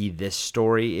freaky this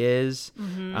story is.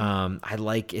 I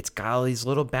like it's got all these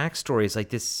little backstories, like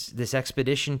this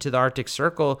expedition to the Arctic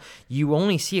Circle. You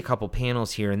only see a couple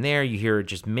panels here and there. You hear it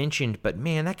just mentioned, but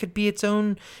man, that could be its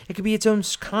own. It could be its own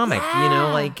comic.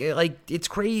 Like it's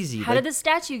crazy. How did the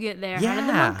statue get there? How did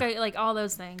the monk, like all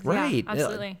those things? Right. Yeah,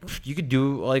 absolutely. You could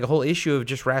do like a whole issue of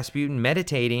just Rasputin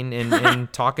meditating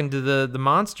and talking to the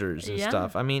monsters and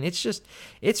stuff. I mean,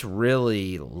 it's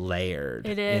really layered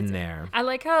in there. I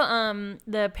like how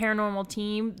the paranormal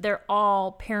team, they're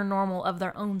all paranormal of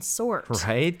their own sort.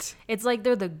 Right? It's like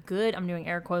they're the good, I'm doing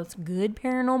air quotes, good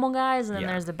paranormal guys, and then Yeah.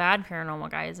 there's the bad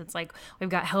paranormal guys. It's like we've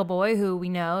got Hellboy, who we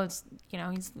know is,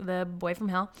 he's the boy from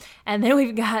hell. And then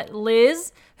we've got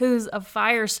Liz, who's a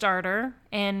fire starter,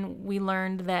 and we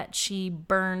learned that she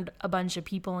burned a bunch of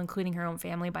people, including her own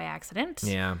family, by accident.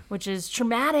 Yeah. Which is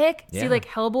traumatic. Yeah. See, like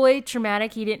Hellboy,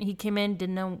 traumatic. He came in,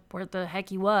 didn't know where the heck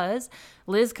he was.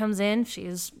 Liz comes in,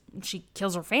 she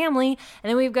kills her family, and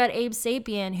then we've got Abe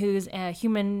Sapien, who's a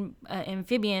human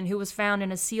amphibian who was found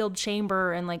in a sealed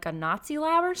chamber in like a Nazi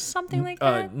lab or something like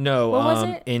that. No, What was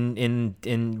it?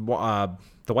 in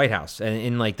the White House, and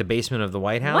in like the basement of the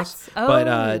White House. What? But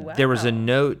Oh, there was a wow.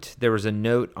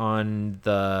 note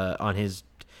on his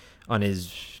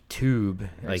tube,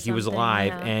 like he was something,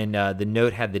 alive, yeah. and the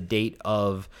note had the date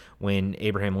of when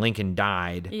Abraham Lincoln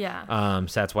died. Yeah.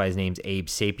 So that's why his name's Abe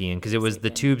Sapien, because it was the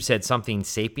tube said something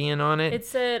sapien on it. It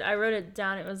said, I wrote it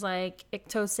down, it was like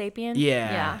Ictosapien.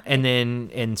 Yeah.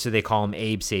 And so they call him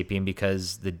Abe Sapien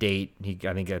because the date,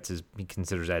 I think he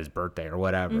considers that his birthday or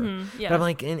whatever. yeah. But I'm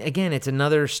like, and again, it's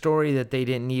another story that they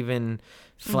didn't even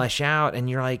flesh out, and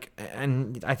you're like,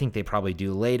 and I think they probably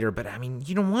do later, but I mean,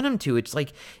 you don't want them to. It's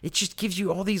like, it just gives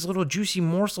you all these these little juicy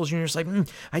morsels, and you're just like,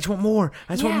 I just want more.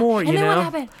 I just want more. And you then know? what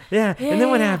happened? Yeah. Yeah, And then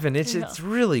what yeah, happened? yeah. It's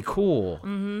really cool.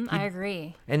 I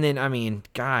agree. And then,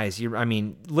 guys,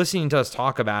 listening to us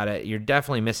talk about it, you're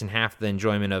definitely missing half the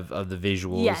enjoyment of the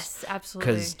visuals. Yes,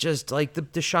 absolutely. Because just like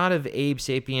the shot of Abe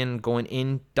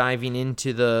Sapien diving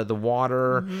into the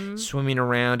water, swimming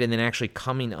around, and then actually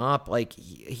coming up, like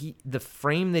the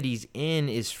frame that he's in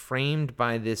is framed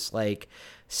by this like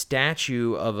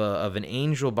statue of an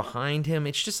angel behind him.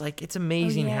 It's just like, it's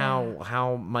amazing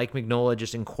how Mike Mignola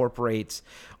just incorporates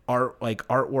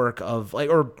artwork of like,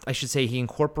 or I should say he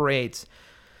incorporates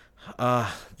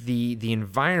the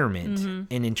environment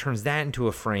and then turns that into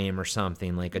a frame or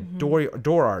something. Like a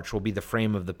door arch will be the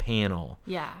frame of the panel.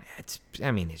 Yeah. It's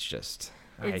just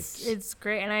It's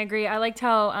great, and I agree. I liked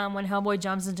how when Hellboy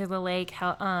jumps into the lake,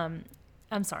 I'm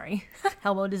sorry,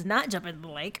 Hellboy does not jump into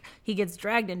the lake. He gets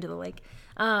dragged into the lake.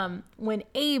 When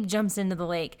Abe jumps into the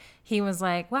lake, he was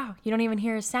like, wow, you don't even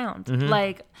hear a sound.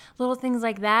 Like little things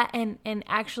like that. And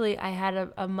actually I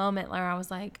had a moment where I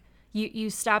was like, you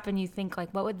stop and you think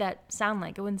like, what would that sound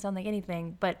like? It wouldn't sound like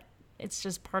anything, but it's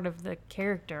just part of the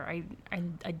character.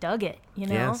 I dug it, you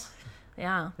know? Yes.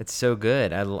 Yeah. It's so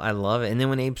good. I love it. And then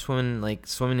when Abe's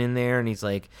swimming in there and he's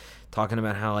like talking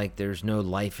about how like there's no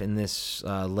life in this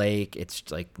lake,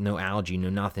 it's like no algae, no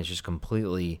nothing. It's just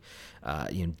completely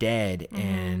dead.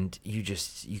 And you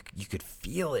could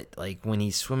feel it like when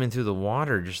he's swimming through the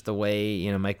water, just the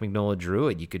way Mike Mignola drew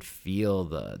it. You could feel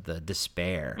the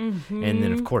despair. And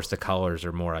then of course the colors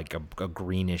are more like a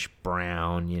greenish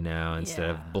brown, instead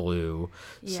of blue.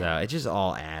 Yeah. So it just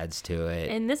all adds to it.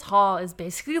 And this hall is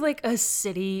basically like a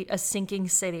sinking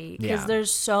city, because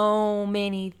there's so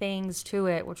many things to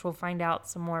it, which we'll find out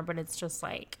some more. But it's just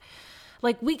like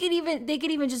they could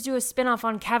even just do a spinoff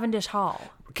on Cavendish Hall.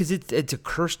 Because it's a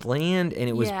cursed land, and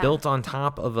it was built on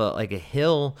top of a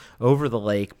hill over the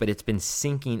lake, but it's been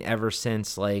sinking ever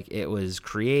since like it was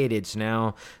created. So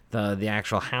now the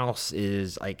actual house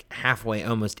is like halfway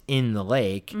almost in the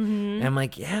lake. And I'm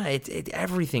like, yeah, it's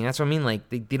everything. That's what I mean. Like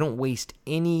they don't waste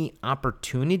any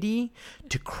opportunity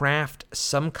to craft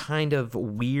some kind of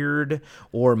weird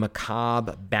or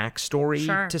macabre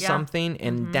backstory to something,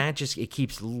 and that just it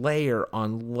keeps layer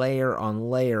on layer on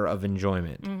layer of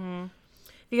enjoyment.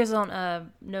 If you guys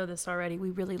don't know this already,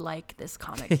 we really like this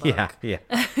comic book. Yeah.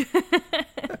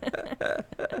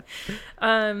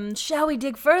 Shall we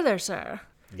dig further, sir?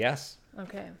 Yes.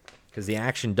 Okay. Because the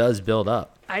action does build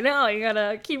up. I know, you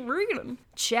gotta keep reading.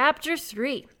 Chapter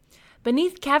 3.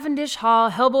 Beneath Cavendish Hall,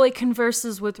 Hellboy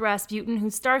converses with Rasputin, who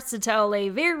starts to tell a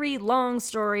very long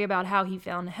story about how he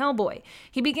found Hellboy.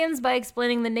 He begins by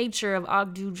explaining the nature of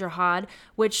Agdu Jihad,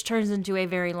 which turns into a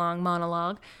very long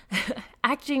monologue.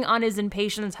 Acting on his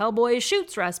impatience, Hellboy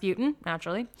shoots Rasputin,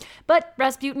 naturally. But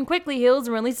Rasputin quickly heals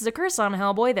and releases a curse on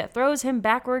Hellboy that throws him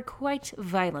backward quite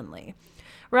violently.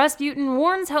 Rasputin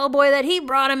warns Hellboy that he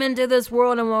brought him into this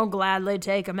world and will gladly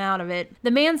take him out of it.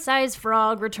 The man-sized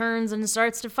frog returns and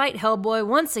starts to fight Hellboy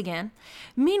once again.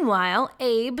 Meanwhile,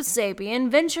 Abe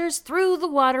Sapien ventures through the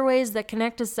waterways that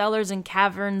connect to cellars and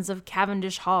caverns of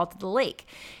Cavendish Hall to the lake.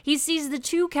 He sees the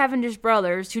two Cavendish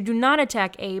brothers, who do not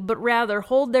attack Abe, but rather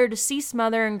hold their deceased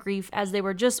mother in grief, as they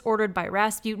were just ordered by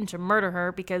Rasputin to murder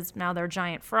her because now they're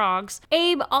giant frogs.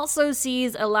 Abe also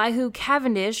sees Elihu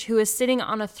Cavendish, who is sitting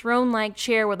on a throne-like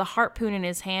chair with a harpoon in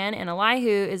his hand, and Elihu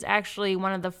is actually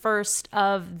one of the first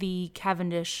of the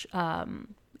Cavendish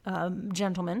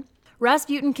gentlemen.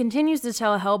 Rasputin continues to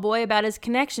tell Hellboy about his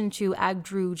connection to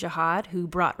Agdu Jihad, who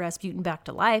brought Rasputin back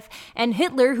to life, and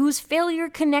Hitler, whose failure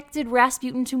connected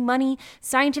Rasputin to money,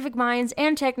 scientific minds,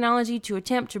 and technology to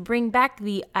attempt to bring back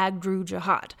the Agdu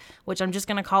Jihad, which I'm just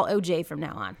going to call OJ from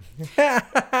now on.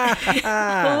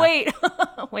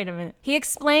 Wait a minute. He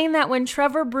explained that when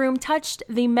Trevor Broom touched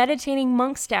the meditating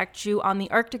monk statue on the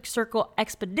Arctic Circle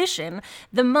expedition,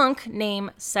 the monk,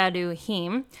 named Sadhu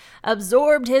Him,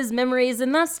 absorbed his memories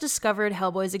and thus discovered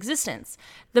Hellboy's existence.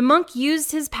 The monk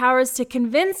used his powers to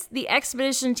convince the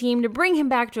expedition team to bring him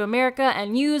back to America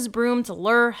and use Broom to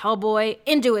lure Hellboy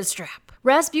into his trap.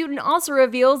 Rasputin also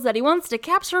reveals that he wants to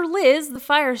capture Liz, the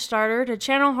fire starter, to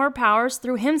channel her powers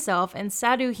through himself and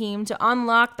Sadhu Him to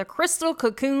unlock the crystal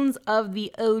cocoons of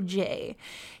the OJ.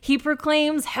 He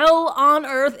proclaims hell on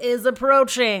earth is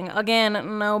approaching.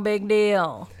 Again, no big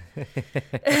deal.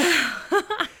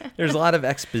 There's a lot of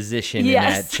exposition in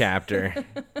that chapter.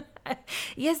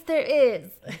 Yes, there is.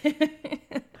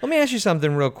 Let me ask you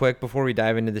something real quick before we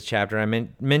dive into this chapter. I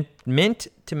meant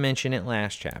to mention it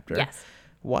last chapter. Yes.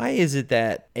 Why is it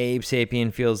that Abe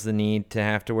Sapien feels the need to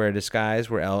have to wear a disguise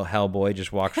where Hellboy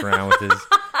just walks around with his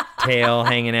tail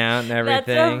hanging out and everything?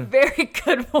 That's a very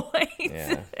good point.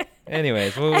 Yeah.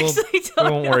 Anyways, we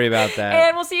don't won't know. worry about that.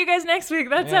 And we'll see you guys next week.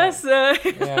 That's us.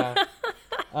 Yeah.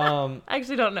 I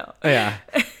actually don't know. Yeah.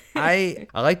 I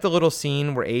like the little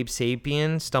scene where Abe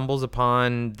Sapien stumbles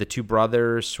upon the two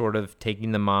brothers sort of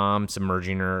taking the mom,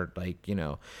 submerging her, like,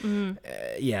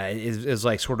 is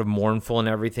like sort of mournful and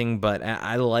everything. But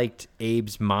I liked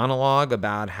Abe's monologue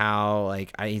about how,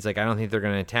 like, he's like, I don't think they're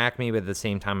going to attack me, but at the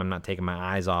same time, I'm not taking my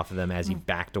eyes off of them as he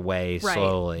backed away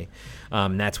slowly.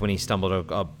 That's when he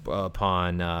stumbled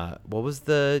upon, what was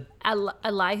the...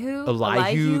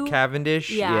 Elihu Cavendish.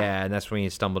 Yeah. And that's when he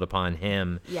stumbled upon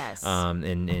him. Yes.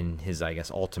 In his, I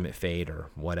guess, ultimate fate or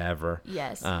whatever.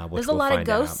 Yes. Which there's a lot of find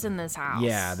ghosts out. in this house.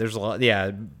 Yeah, there's a lot.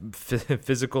 Yeah,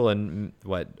 physical and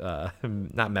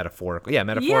not metaphorical. Yeah,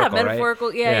 metaphorical. Yeah, metaphorical.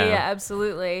 Right? Yeah,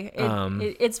 absolutely.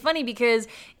 It's funny because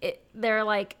they're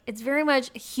like, it's very much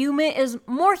human. Is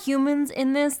more humans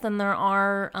in this than there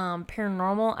are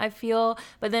paranormal, I feel.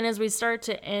 But then as we start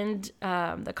to end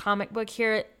the comic book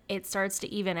here, it starts to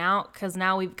even out because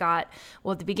now we've got,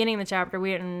 well, at the beginning of the chapter,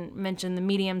 we didn't mention the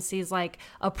medium sees like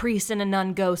a priest and a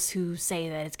nun ghosts who say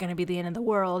that it's going to be the end of the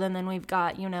world. And then we've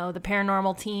got, the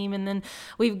paranormal team. And then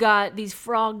we've got these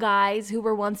frog guys who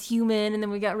were once human. And then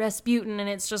we got Rasputin. And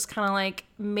it's just kind of like,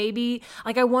 maybe,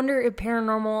 like, I wonder if the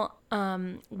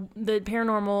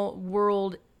paranormal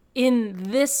world in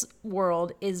this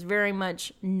world is very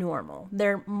much normal.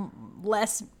 They're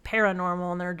less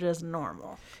paranormal and they're just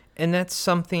normal. And that's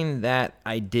something that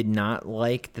I did not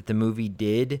like that the movie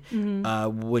did,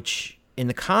 which in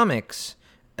the comics,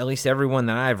 at least everyone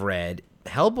that I've read,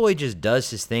 Hellboy just does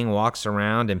his thing, walks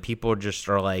around, and people just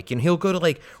are like, and he'll go to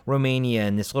like Romania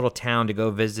in this little town to go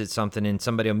visit something, and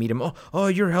somebody will meet him. Oh,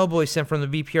 you're Hellboy sent from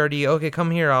the BPRD. Okay, come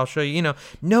here, I'll show you.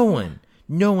 No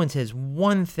one says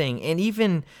one thing, and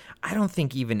even I don't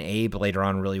think even Abe later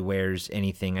on really wears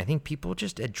anything. I think people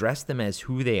just address them as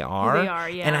who they are. Who they are,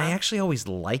 yeah. And I actually always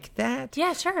like that.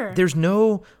 Yeah, sure. There's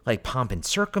no like pomp and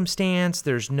circumstance.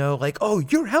 There's no like, oh,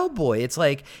 you're Hellboy. It's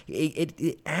like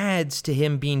it adds to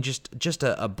him being just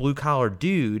a blue collar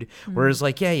dude. Whereas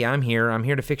like, yeah, I'm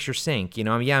here to fix your sink.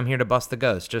 I'm here to bust the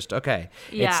ghost. Just okay.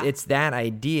 Yeah. It's that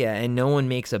idea, and no one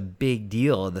makes a big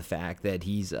deal of the fact that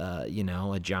he's a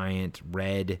giant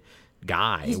red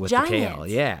guy he's with giant. the tail.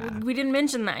 Yeah. We didn't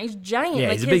mention that. He's giant. Yeah,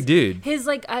 like he's a big dude. His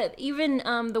like even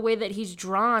the way that he's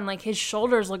drawn, like his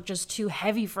shoulders look just too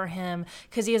heavy for him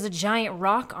because he has a giant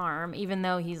rock arm, even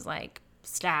though he's like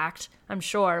stacked, I'm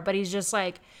sure. But he's just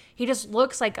like, he just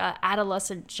looks like a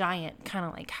adolescent giant, kind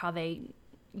of like how they,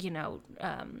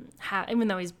 even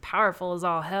though he's powerful as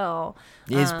all hell.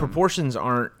 His proportions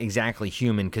aren't exactly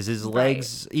human because his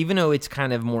legs, even though it's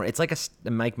kind of more, it's like a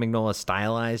Mike Mignola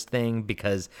stylized thing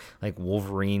because like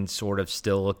Wolverine sort of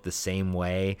still looked the same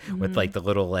way with like the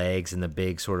little legs and the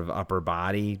big sort of upper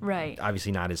body. Right.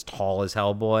 Obviously not as tall as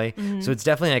Hellboy. So it's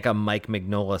definitely like a Mike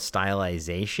Mignola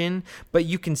stylization, but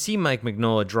you can see Mike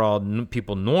Mignola draw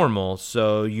people normal,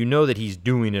 so you know that he's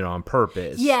doing it on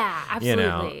purpose. Yeah,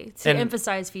 absolutely. To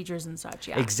emphasize features and such.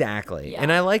 Yeah. Exactly. Yeah.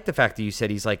 And I like the fact that you said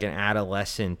he's like an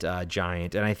adolescent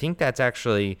giant, and I think that's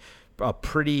actually a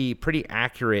pretty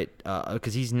accurate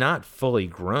because he's not fully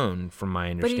grown from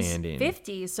my understanding. But he's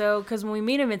 50, so because when we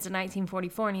meet him, it's in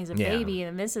 1944 and he's a baby,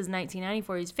 and this is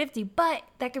 1994. He's 50, but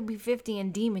that could be 50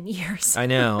 in demon years. I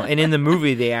know. And in the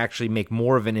movie, they actually make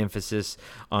more of an emphasis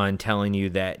on telling you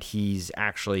that he's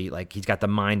actually like he's got the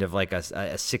mind of like a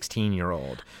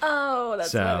 16-year-old. Oh,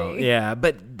 that's funny. Yeah,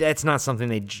 but that's not something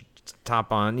they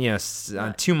top on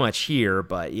too much here,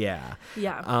 but yeah.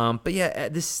 But yeah,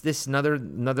 this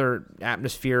another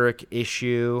atmospheric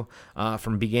issue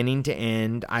from beginning to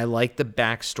end. I like the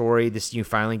backstory. This, you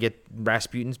finally get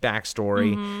Rasputin's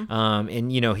backstory,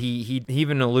 and he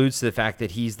even alludes to the fact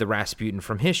that he's the Rasputin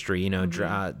from history.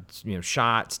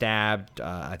 Shot, stabbed.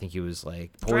 I think he was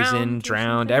like poisoned,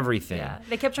 drowned, everything. Yeah,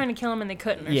 they kept trying to kill him and they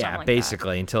couldn't. Or something like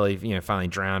basically until he finally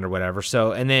drowned or whatever.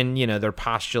 So and then they're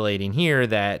postulating here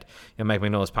that Mike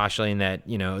Mignola is postulating that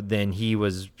then he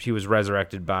was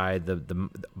resurrected by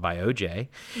by OJ,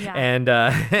 and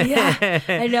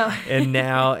I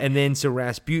know, and then so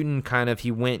Rasputin kind of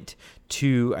he went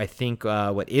to I think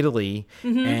Italy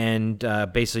and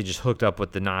basically just hooked up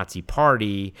with the Nazi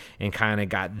party and kind of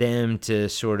got them to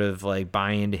sort of like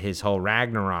buy into his whole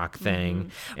Ragnarok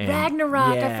thing. And,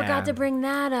 Ragnarok, I forgot to bring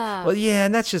that up. Well, yeah,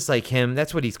 and that's just like him.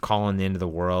 That's what he's calling the end of the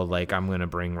world. Like I'm gonna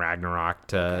bring Ragnarok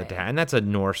to and that's a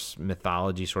Norse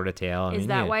mythology sort of tale. Is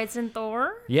that why it's in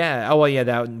Thor? Yeah. Oh well, yeah.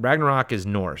 That Ragnarok is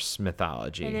Norse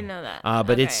mythology. I didn't know that.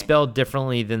 But it's spelled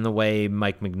differently than the way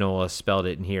Mike Mignola spelled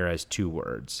it in here as 2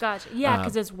 words. Gotcha. Yeah,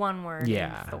 because it's one word.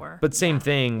 Yeah, in Thor. but same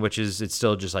thing, which is it's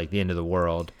still just like the end of the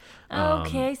world.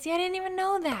 Okay, see, I didn't even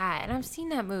know that, and I've seen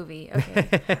that movie. Okay,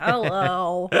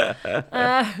 hello.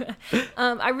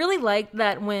 I really like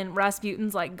that when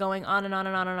Rasputin's like going on and on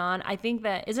and on and on. I think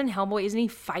that isn't he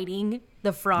fighting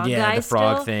the frog guy? Yeah, the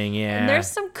frog still? thing. Yeah, And there's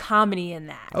some comedy in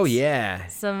that. oh yeah.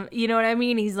 Some, you know what I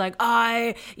mean? He's like,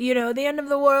 the end of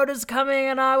the world is coming,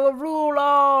 and I will rule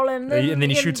all. And then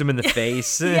he shoots him in the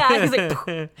face. Yeah, he's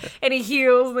like, and he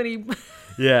heals, and he.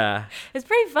 Yeah. It's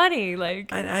pretty funny,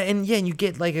 like. And you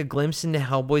get like a glimpse into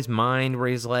Hellboy's mind where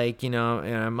he's like,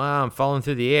 I'm falling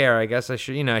through the air. I guess I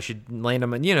should land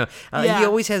him. He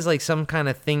always has like some kind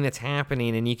of thing that's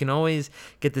happening, and you can always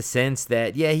get the sense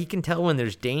that he can tell when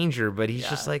there's danger, but he's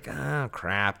just like, oh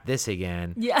crap, this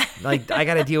again. Yeah. Like I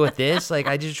got to deal with this. Like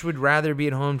I just would rather be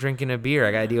at home drinking a beer.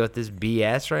 I got to deal with this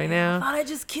BS right now. I thought I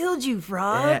just killed you,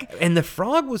 frog. Yeah. And the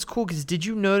frog was cool because did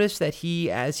you notice that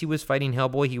as he was fighting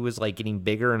Hellboy, he was like getting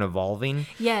bigger and evolving?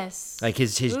 Yes. Like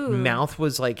his mouth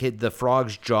was like the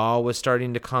frog's jaw was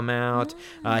starting to come out.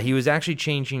 He was actually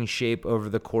changing shape over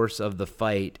the course of the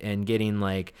fight and getting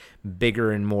like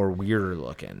bigger and more weirder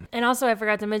looking. And also, I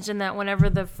forgot to mention that whenever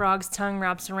the frog's tongue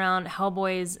wraps around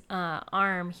Hellboy's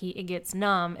arm, it gets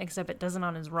numb, except it doesn't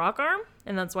on his rock arm,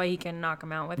 and that's why he can knock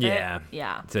him out with it.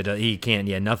 Yeah. So he can't.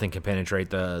 Yeah, nothing can penetrate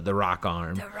the rock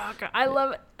arm. The rock arm. I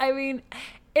love it. I mean,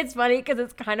 it's funny because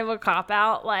it's kind of a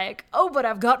cop-out, like, but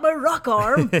I've got my rock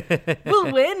arm.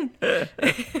 We'll win.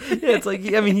 It's like,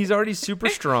 he's already super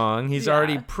strong. He's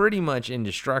already pretty much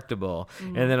indestructible.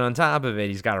 And then on top of it,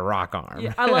 he's got a rock arm.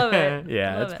 Yeah, I love it.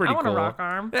 That's pretty cool. I want a rock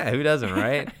arm. Yeah, who doesn't,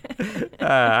 right?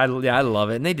 I love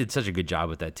it. And they did such a good job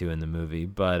with that, too, in the movie.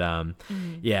 But,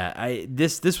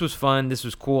 this was fun. This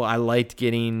was cool. I liked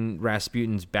getting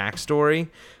Rasputin's backstory.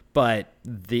 But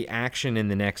the action in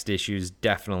the next issue is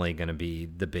definitely going to be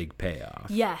the big payoff.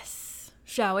 Yes.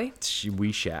 Shall we?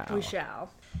 We shall. We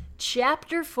shall.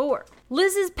 Chapter 4.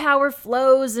 Liz's power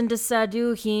flows into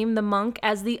Saduhim, the monk,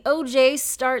 as the OJs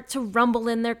start to rumble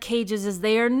in their cages as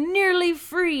they are nearly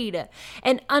freed.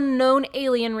 An unknown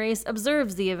alien race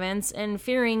observes the events and,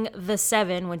 fearing the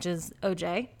Seven, which is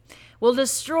OJ, will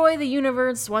destroy the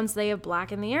universe once they have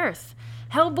blackened the earth.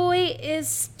 Hellboy is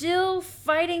still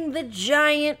fighting the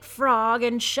giant frog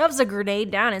and shoves a grenade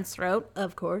down its throat,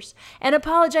 of course, and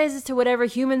apologizes to whatever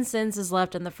human sense is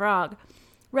left in the frog.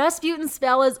 Rasputin's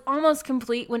spell is almost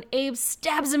complete when Abe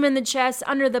stabs him in the chest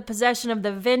under the possession of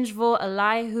the vengeful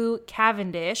Elihu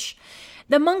Cavendish.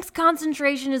 The monk's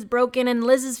concentration is broken and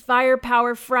Liz's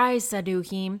firepower fries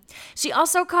Saduhim. She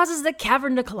also causes the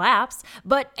cavern to collapse,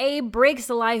 but Abe breaks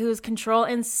Elihu's control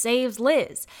and saves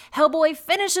Liz. Hellboy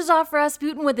finishes off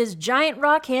Rasputin with his giant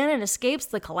rock hand and escapes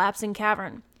the collapsing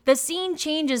cavern. The scene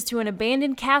changes to an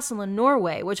abandoned castle in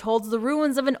Norway, which holds the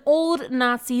ruins of an old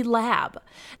Nazi lab.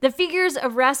 The figures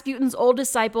of Rasputin's old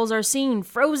disciples are seen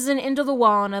frozen into the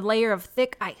wall in a layer of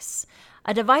thick ice.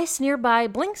 A device nearby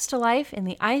blinks to life, and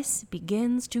the ice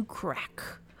begins to crack.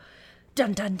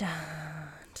 Dun dun dun.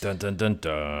 Dun dun dun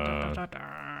dun. Dun, dun,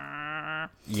 dun.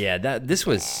 Yeah, this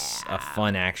was a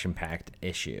fun, action-packed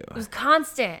issue. It was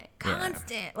constant,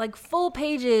 like full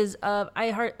pages of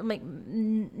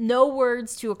no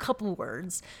words to a couple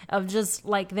words of just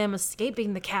like them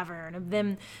escaping the cavern, of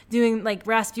them doing like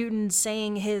Rasputin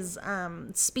saying his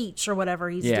speech or whatever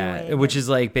he's doing. Yeah, which is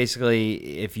like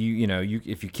basically if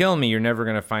if you kill me, you're never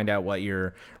gonna find out what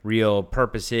your real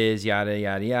purpose is, yada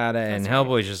yada yada. And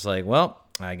Hellboy's just like, well,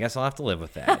 I guess I'll have to live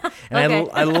with that. And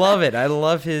okay. I love it. I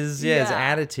love his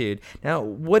attitude. Now,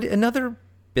 what another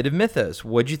bit of mythos.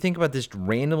 What'd you think about this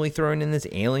randomly throwing in this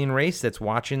alien race that's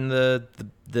watching the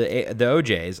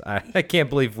OJs? I can't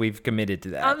believe we've committed to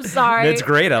that. I'm sorry. That's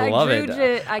great. I love it.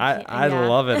 I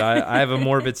love it. I have a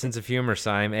morbid sense of humor,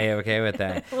 so I'm A-okay with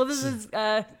that. Well, this is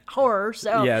horror,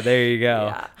 so. Yeah, there you go.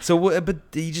 Yeah. So, but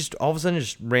he just all of a sudden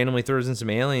just randomly throws in some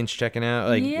aliens checking out.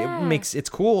 Like, it's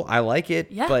cool. I like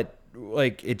it, but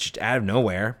like it's just out of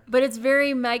nowhere. But it's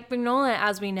very Mike Mignola,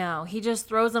 as we know. He just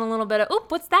throws in a little bit of,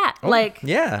 what's that?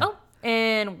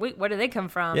 And wait, where do they come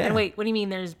from? Yeah. And wait, what do you mean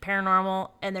there's paranormal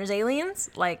and there's aliens?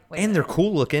 Like, wait. And they're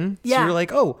cool looking. Yeah. So you're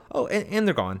like, and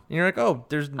they're gone. And you're like,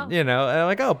 there's, and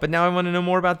I'm like, but now I want to know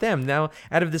more about them. Now,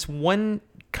 out of this one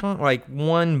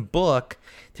book,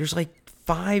 there's like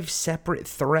 5 separate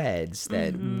threads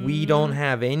that we don't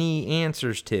have any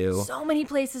answers to. So many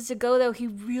places to go, though. He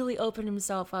really opened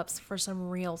himself up for some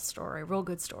real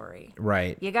good story.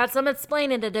 Right. You got some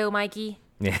explaining to do, Mikey.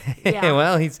 Yeah.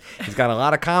 Well, he's got a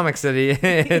lot of comics that he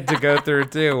to go through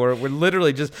too. We're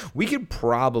literally we could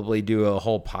probably do a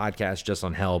whole podcast just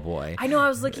on Hellboy. I know. I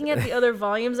was looking at the other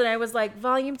volumes and I was like,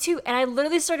 volume 2. And I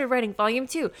literally started writing volume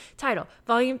 2, title,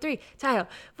 volume 3, title,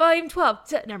 volume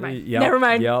 12. Never mind. Never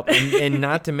mind. Yep. And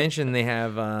not to mention they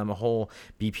have a whole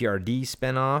BPRD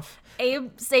spinoff.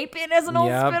 Abe Sapien has an old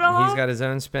spinoff. He's got his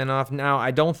own spinoff. Now,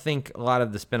 I don't think a lot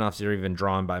of the spinoffs are even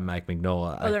drawn by Mike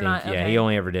Mignola. Oh, they're not? Yeah, Okay. he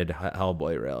only ever did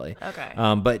Hellboy, really. Okay.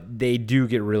 But they do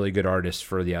get really good artists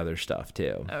for the other stuff,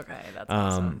 too. Okay, that's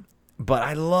awesome. But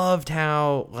I loved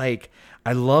how,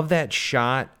 I love that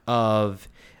shot of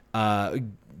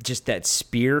just that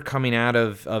spear coming out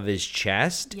of his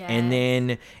chest. Yes. And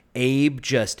then Abe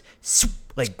just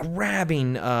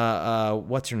grabbing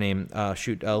what's her name?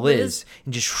 Liz,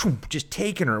 and just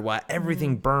taking her while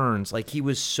everything burns. Like, he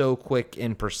was so quick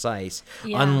and precise.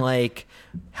 Yeah. Unlike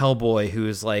Hellboy, who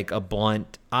is like a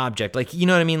blunt object. Like, you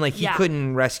know what I mean? Like, he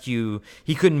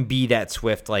couldn't be that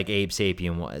swift like Abe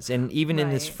Sapien was. And even in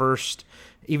this first,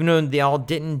 even though they all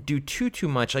didn't do too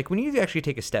much, like when you actually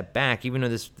take a step back, even though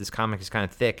this comic is kind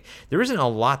of thick, there isn't a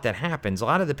lot that happens. A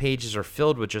lot of the pages are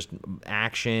filled with just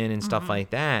action and stuff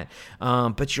like that.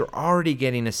 But you're already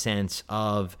getting a sense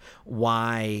of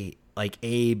why, like,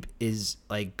 Abe is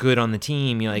like good on the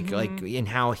team, you know, like and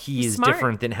how he is smart.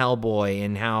 different than Hellboy,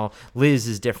 and how Liz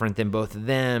is different than both of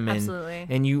them, and Absolutely.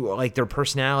 and you like their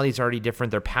personalities are already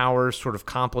different, their powers sort of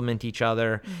complement each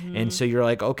other, and so you're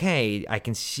like, okay, I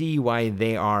can see why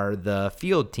they are the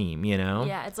field team, you know?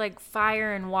 Yeah, it's like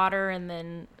fire and water and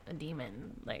then a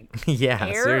demon, like Yeah,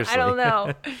 air? seriously. I don't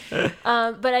know.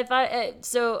 But I thought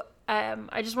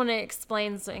I just want to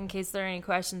explain, so in case there are any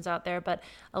questions out there, but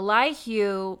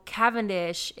Elihu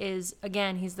Cavendish is,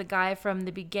 again, he's the guy from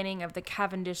the beginning of the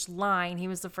Cavendish line. He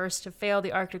was the first to fail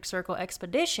the Arctic Circle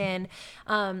expedition.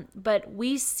 But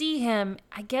we see him,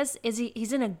 I guess,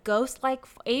 he's in a ghost-like,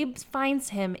 Abe finds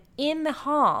him in the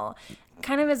hall,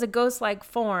 kind of as a ghost-like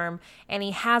form, and he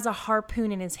has a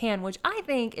harpoon in his hand, which I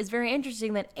think is very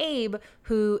interesting that Abe,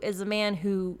 who is a man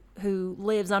who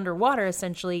lives underwater,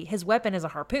 essentially, his weapon is a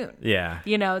harpoon. Yeah.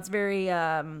 You know, it's very,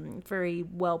 very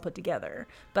well put together.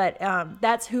 But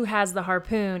that's who has the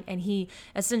harpoon, and he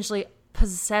essentially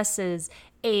possesses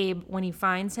Abe when he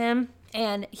finds him.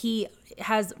 And he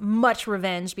has much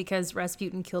revenge because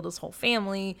Rasputin killed his whole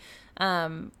family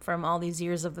from all these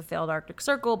years of the failed Arctic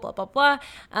Circle, blah, blah, blah.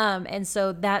 And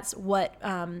so that's what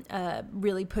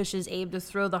really pushes Abe to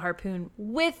throw the harpoon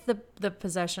with the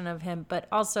possession of him. But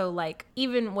also, like,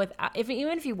 even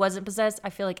if he wasn't possessed, I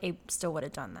feel like Abe still would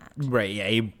have done that. Right,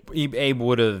 yeah. Abe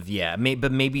would have, yeah.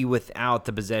 But maybe without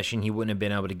the possession, he wouldn't have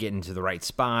been able to get into the right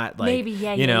spot. Like, Maybe,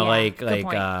 yeah, you know, yeah. like Good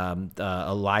point.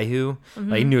 Elihu,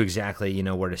 like, he knew exactly, you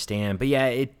know, where to stand. But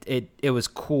yeah, it was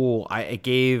cool. It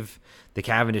gave the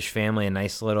Cavendish family a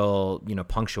nice little, you know,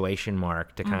 punctuation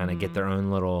mark to kind of get their own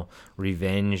little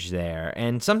revenge there.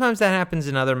 And sometimes that happens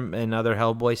in other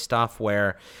Hellboy stuff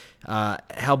where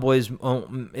Hellboy's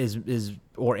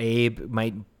or Abe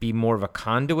might be more of a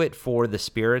conduit for the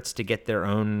spirits to get their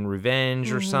own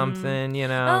revenge or something, you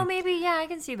know. Oh, maybe, yeah, I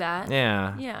can see that.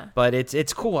 Yeah. Yeah. But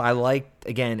it's cool. I like,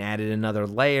 again, added another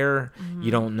layer.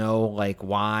 You don't know, like,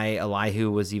 why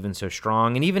Elihu was even so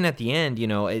strong. And even at the end, you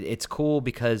know, it's cool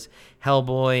because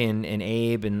Hellboy and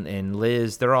Abe and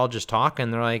Liz, they're all just talking.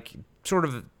 They're like sort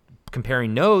of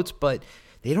comparing notes, but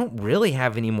they don't really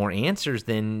have any more answers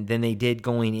than they did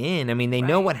going in. I mean, they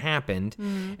know what happened,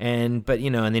 but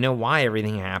you know, and they know why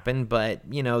everything happened, but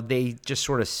you know, they just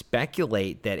sort of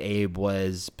speculate that Abe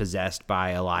was possessed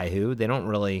by Elihu. They don't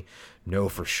really know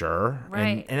for sure,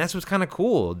 right? And that's what's kind of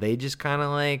cool. They just kind of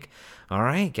like, all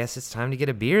right, guess it's time to get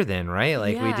a beer then, right?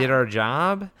 Like, we did our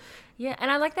job. Yeah,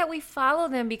 and I like that we follow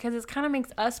them because it kind of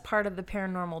makes us part of the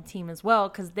paranormal team as well,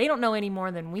 because they don't know any more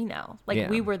than we know. Like,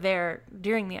 we were there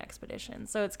during the expedition.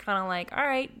 So it's kind of like, all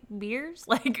right, beers?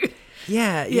 Like,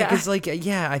 yeah, because, like,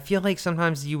 I feel like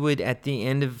sometimes you would, at the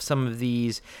end of some of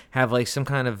these, have, like, some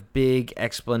kind of big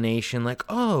explanation, like,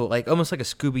 oh, like, almost like a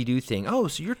Scooby-Doo thing. Oh,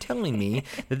 so you're telling me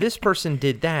that this person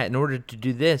did that in order to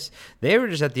do this. They were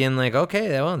just at the end like, okay,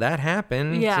 well, that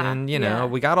happened. Yeah, And, you know,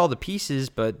 we got all the pieces,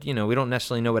 but, you know, we don't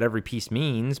necessarily know what every piece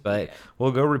means, but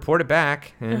we'll go report it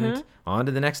back. And on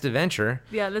to the next adventure.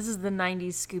 Yeah, this is the 90s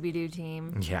Scooby-Doo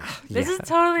team. Yeah. This is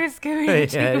totally a Scooby-Doo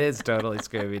team. Yeah, it is totally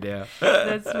Scooby-Doo.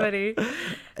 That's funny.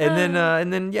 And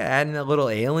then, adding that little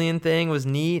alien thing was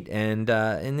neat, and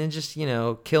then just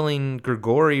killing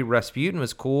Grigori Rasputin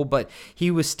was cool, but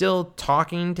he was still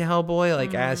talking to Hellboy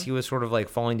like as he was sort of like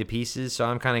falling to pieces. So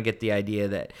I'm kind of get the idea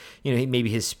that maybe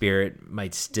his spirit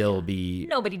might still be.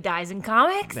 Nobody dies in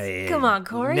comics. Come on,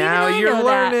 Corey. Now even I you're know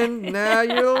learning. That. Now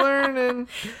you're learning.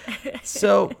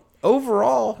 So.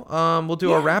 Overall, we'll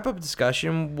do a wrap-up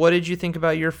discussion. What did you think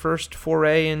about your first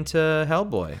foray into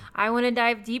Hellboy? I want to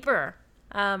dive deeper.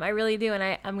 I really do,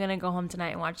 and I'm gonna go home tonight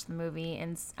and watch the movie,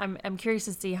 and I'm curious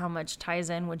to see how much ties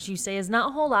in, which you say is not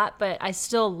a whole lot, but I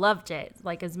still loved it,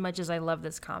 like as much as I love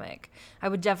this comic. I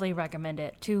would definitely recommend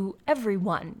it to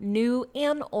everyone, new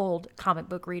and old comic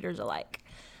book readers alike.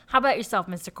 How about yourself,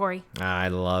 Mr. Corey? I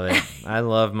love it. I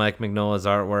love Mike Mignola's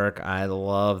artwork. I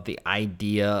love the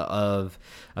idea of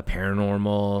a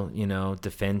paranormal,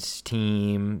 defense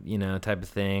team, type of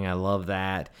thing. I love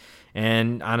that.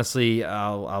 And honestly,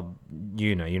 I'll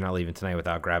you're not leaving tonight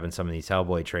without grabbing some of these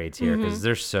Hellboy trades here because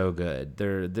they're so good.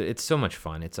 It's so much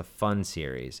fun. It's a fun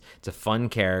series. It's a fun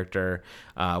character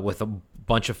with a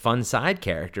bunch of fun side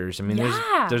characters. I mean,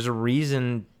 there's a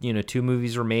reason 2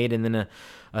 movies were made and then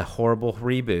a horrible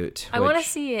reboot. I want to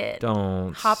see it.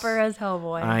 Don't. Hopper as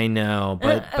Hellboy. I know,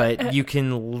 but you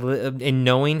can in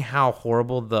knowing how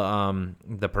horrible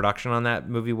the production on that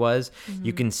movie was,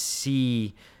 you can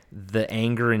see the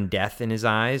anger and death in his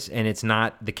eyes, and it's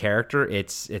not the character,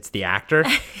 it's the actor.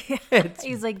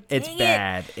 He's like, it's dang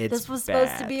bad. This was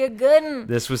supposed to be a good one.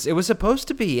 It was supposed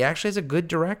to be. He actually has a good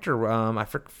director. I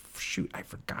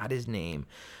forgot his name.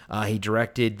 He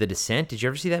directed The Descent. Did you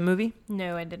ever see that movie?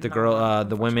 No, I didn't.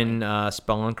 The women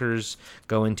spelunkers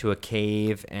go into a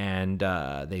cave and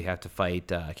they have to fight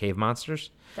cave monsters.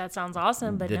 That sounds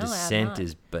awesome, but The no, Descent I have not.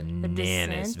 is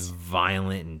bananas. Descent?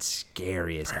 Violent and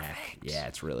scary as heck. Yeah,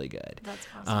 it's really good. That's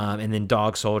awesome. And then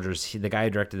Dog Soldiers. The guy who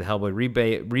directed the Hellboy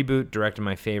reboot directed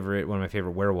one of my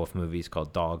favorite werewolf movies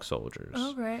called Dog Soldiers.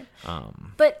 Oh, great.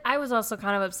 But I was also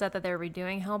kind of upset that they were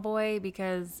redoing Hellboy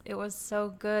because it was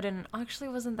so good and actually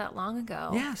wasn't that long ago.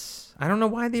 Yes. I don't know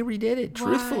why they redid it, Why?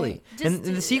 truthfully. Just- And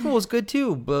the sequel was good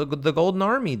too. The Golden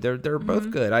Army. They're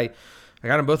both good. I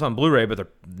got them both on Blu-ray, but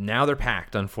they're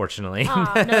packed, unfortunately.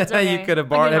 Aw, no, it's okay. You could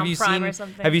have I'll borrowed. get it Have on you Prime seen? or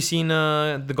something. Have you seen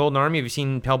the Golden Army? Have you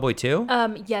seen Hellboy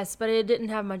 2? Yes, but it didn't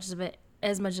have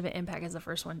as much of an impact as the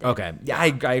first one did. Okay, yeah,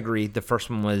 I agree. The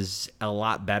first one was a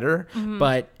lot better,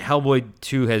 but Hellboy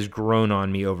 2 has grown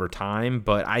on me over time.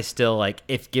 But I still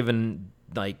if given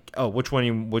which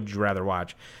one would you rather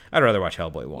watch? I'd rather watch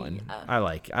Hellboy 1. Yeah. I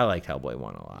liked Hellboy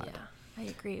 1 a lot. Yeah. I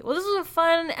agree. Well, this was a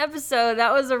fun episode.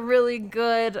 That was a really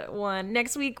good one.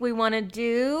 Next week, we want to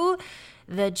do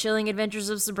The Chilling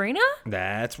Adventures of Sabrina.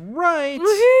 That's right.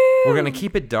 Woohoo! We're going to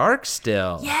keep it dark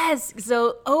still. Yes.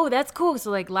 So, that's cool.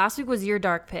 So, last week was your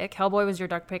dark pick. Hellboy was your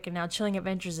dark pick. And now Chilling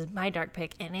Adventures is my dark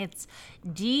pick. And it's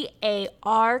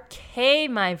DARK,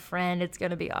 my friend. It's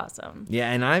going to be awesome.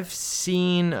 Yeah, and I've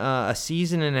seen a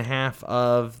season and a half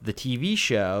of the TV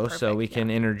show, so we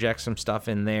can interject some stuff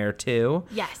in there too.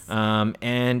 Yes.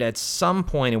 And at some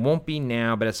point, it won't be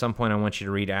now, but at some point I want you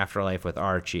to read Afterlife with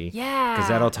Archie. Yeah. Because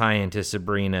that'll tie into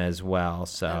Sabrina as well,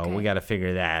 so we got to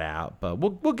figure that out. But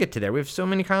we'll get to there. We have so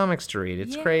many comics to read.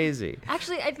 It's crazy.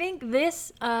 Actually, I think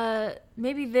this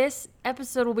maybe this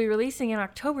episode will be releasing in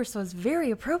October, so it's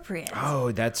very appropriate.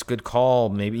 Oh, that's a good call.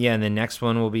 Maybe, yeah, and the next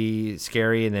one will be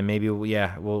scary, and then maybe,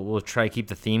 we'll try to keep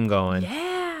the theme going. Yeah.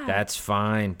 That's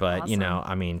fine, but,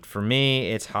 Awesome. for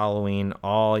me, it's Halloween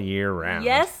all year round.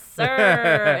 Yes,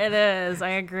 sir. It is. I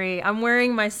agree. I'm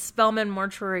wearing my Spellman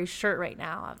Mortuary shirt right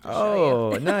now. I'll have to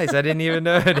show Oh, nice. I didn't even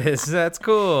notice. That's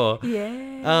cool. you.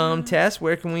 Yeah. Tess,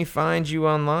 where can we find you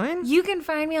online? You can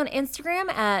find me on Instagram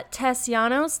at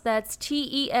Tessianos. That's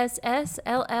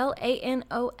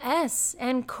TESSLLANOS.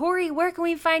 And Corey, where can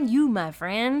we find you, my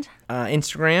friend?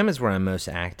 Instagram is where I'm most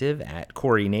active, at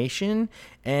Corey Nation.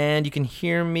 And you can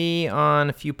hear me on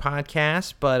a few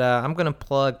podcasts, but I'm going to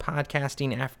plug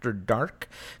Podcasting After Dark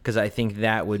because I think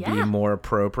that would be more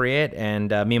appropriate. And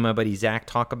me and my buddy Zach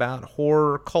talk about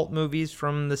horror cult movies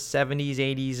from the 70s,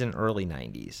 80s, and early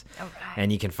 90s. All right.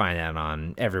 And you can find that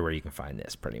on everywhere you can find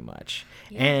this, pretty much.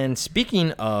 Yeah. And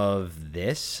speaking of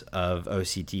this, of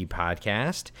OCT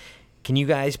Podcast, Can you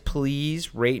guys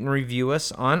please rate and review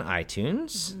us on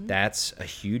iTunes? That's a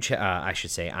huge,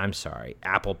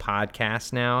 Apple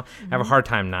Podcasts now. I have a hard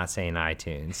time not saying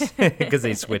iTunes because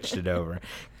they switched it over.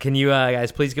 Can you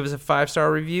guys please give us a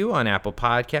 5-star review on Apple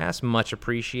Podcasts? Much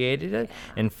appreciated.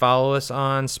 And follow us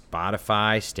on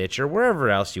Spotify, Stitcher, wherever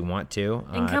else you want to.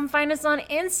 And come find us on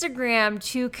Instagram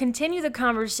to continue the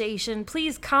conversation.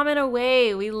 Please comment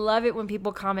away. We love it when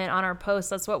people comment on our posts.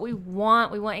 That's what we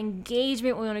want. We want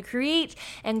engagement. We want to create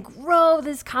and grow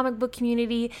this comic book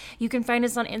community. You can find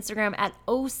us on Instagram at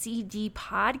OCD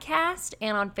Podcast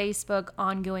and on Facebook,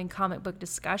 Ongoing Comic Book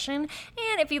Discussion.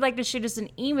 And if you'd like to shoot us an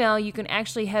email, you can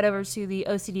actually head over to the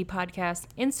OCD Podcast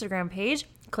Instagram page.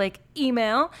 Click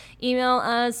email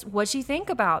us what you think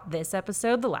about this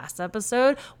episode, the last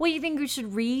episode, what you think we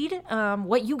should read,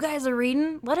 what you guys are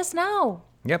reading. Let us know.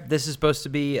 Yep, this is supposed to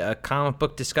be a comic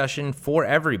book discussion for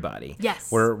everybody.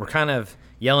 Yes. We're kind of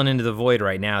yelling into the void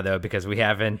right now, though, because we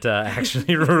haven't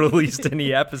actually released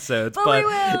any episodes.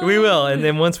 But we will. And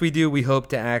then once we do, we hope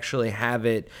to actually have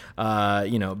it,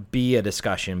 be a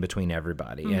discussion between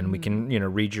everybody. And we can,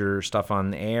 read your stuff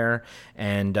on the air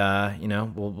and,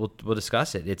 we'll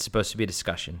discuss it. It's supposed to be a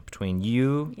discussion between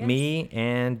you, me,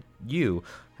 and you.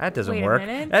 That doesn't work.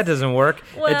 That doesn't work.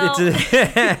 Well,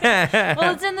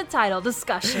 it's in the title,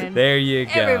 discussion. There you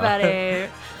go. Everybody.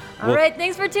 All right,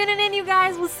 thanks for tuning in, you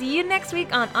guys. We'll see you next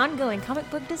week on Ongoing Comic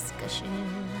Book Discussion.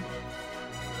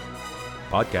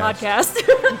 Podcast.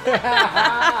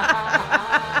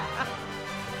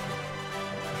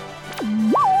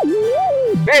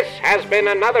 This has been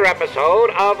another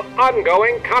episode of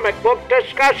Ongoing Comic Book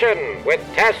Discussion with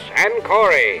Tess and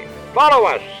Corey. Follow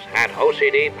us at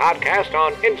OCD Podcast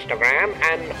on Instagram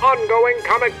and Ongoing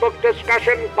Comic Book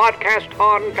Discussion Podcast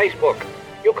on Facebook.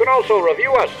 You can also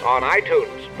review us on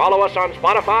iTunes, follow us on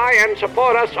Spotify, and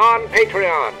support us on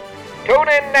Patreon. Tune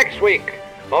in next week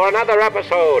for another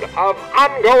episode of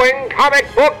Ongoing Comic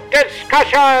Book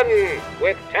Discussion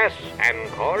with Tess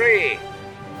and Corey.